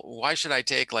say, well, why should I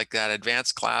take like that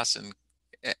advanced class in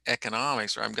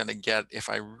economics where I'm going to get, if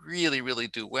I really, really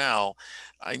do well,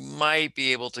 I might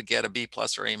be able to get a B+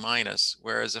 or A-.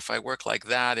 Whereas if I work like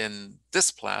that in this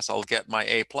class, I'll get my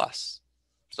A+.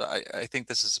 So I think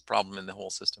this is a problem in the whole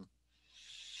system.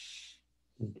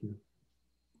 Thank you.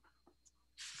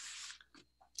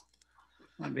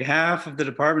 On behalf of the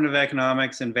Department of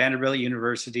Economics and Vanderbilt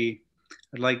University,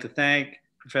 I'd like to thank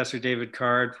Professor David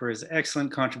Card for his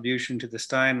excellent contribution to the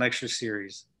Steine Lecture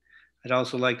Series. I'd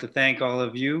also like to thank all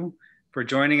of you for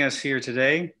joining us here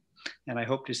today, and I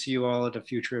hope to see you all at a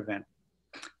future event.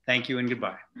 Thank you and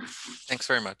goodbye. Thanks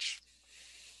very much.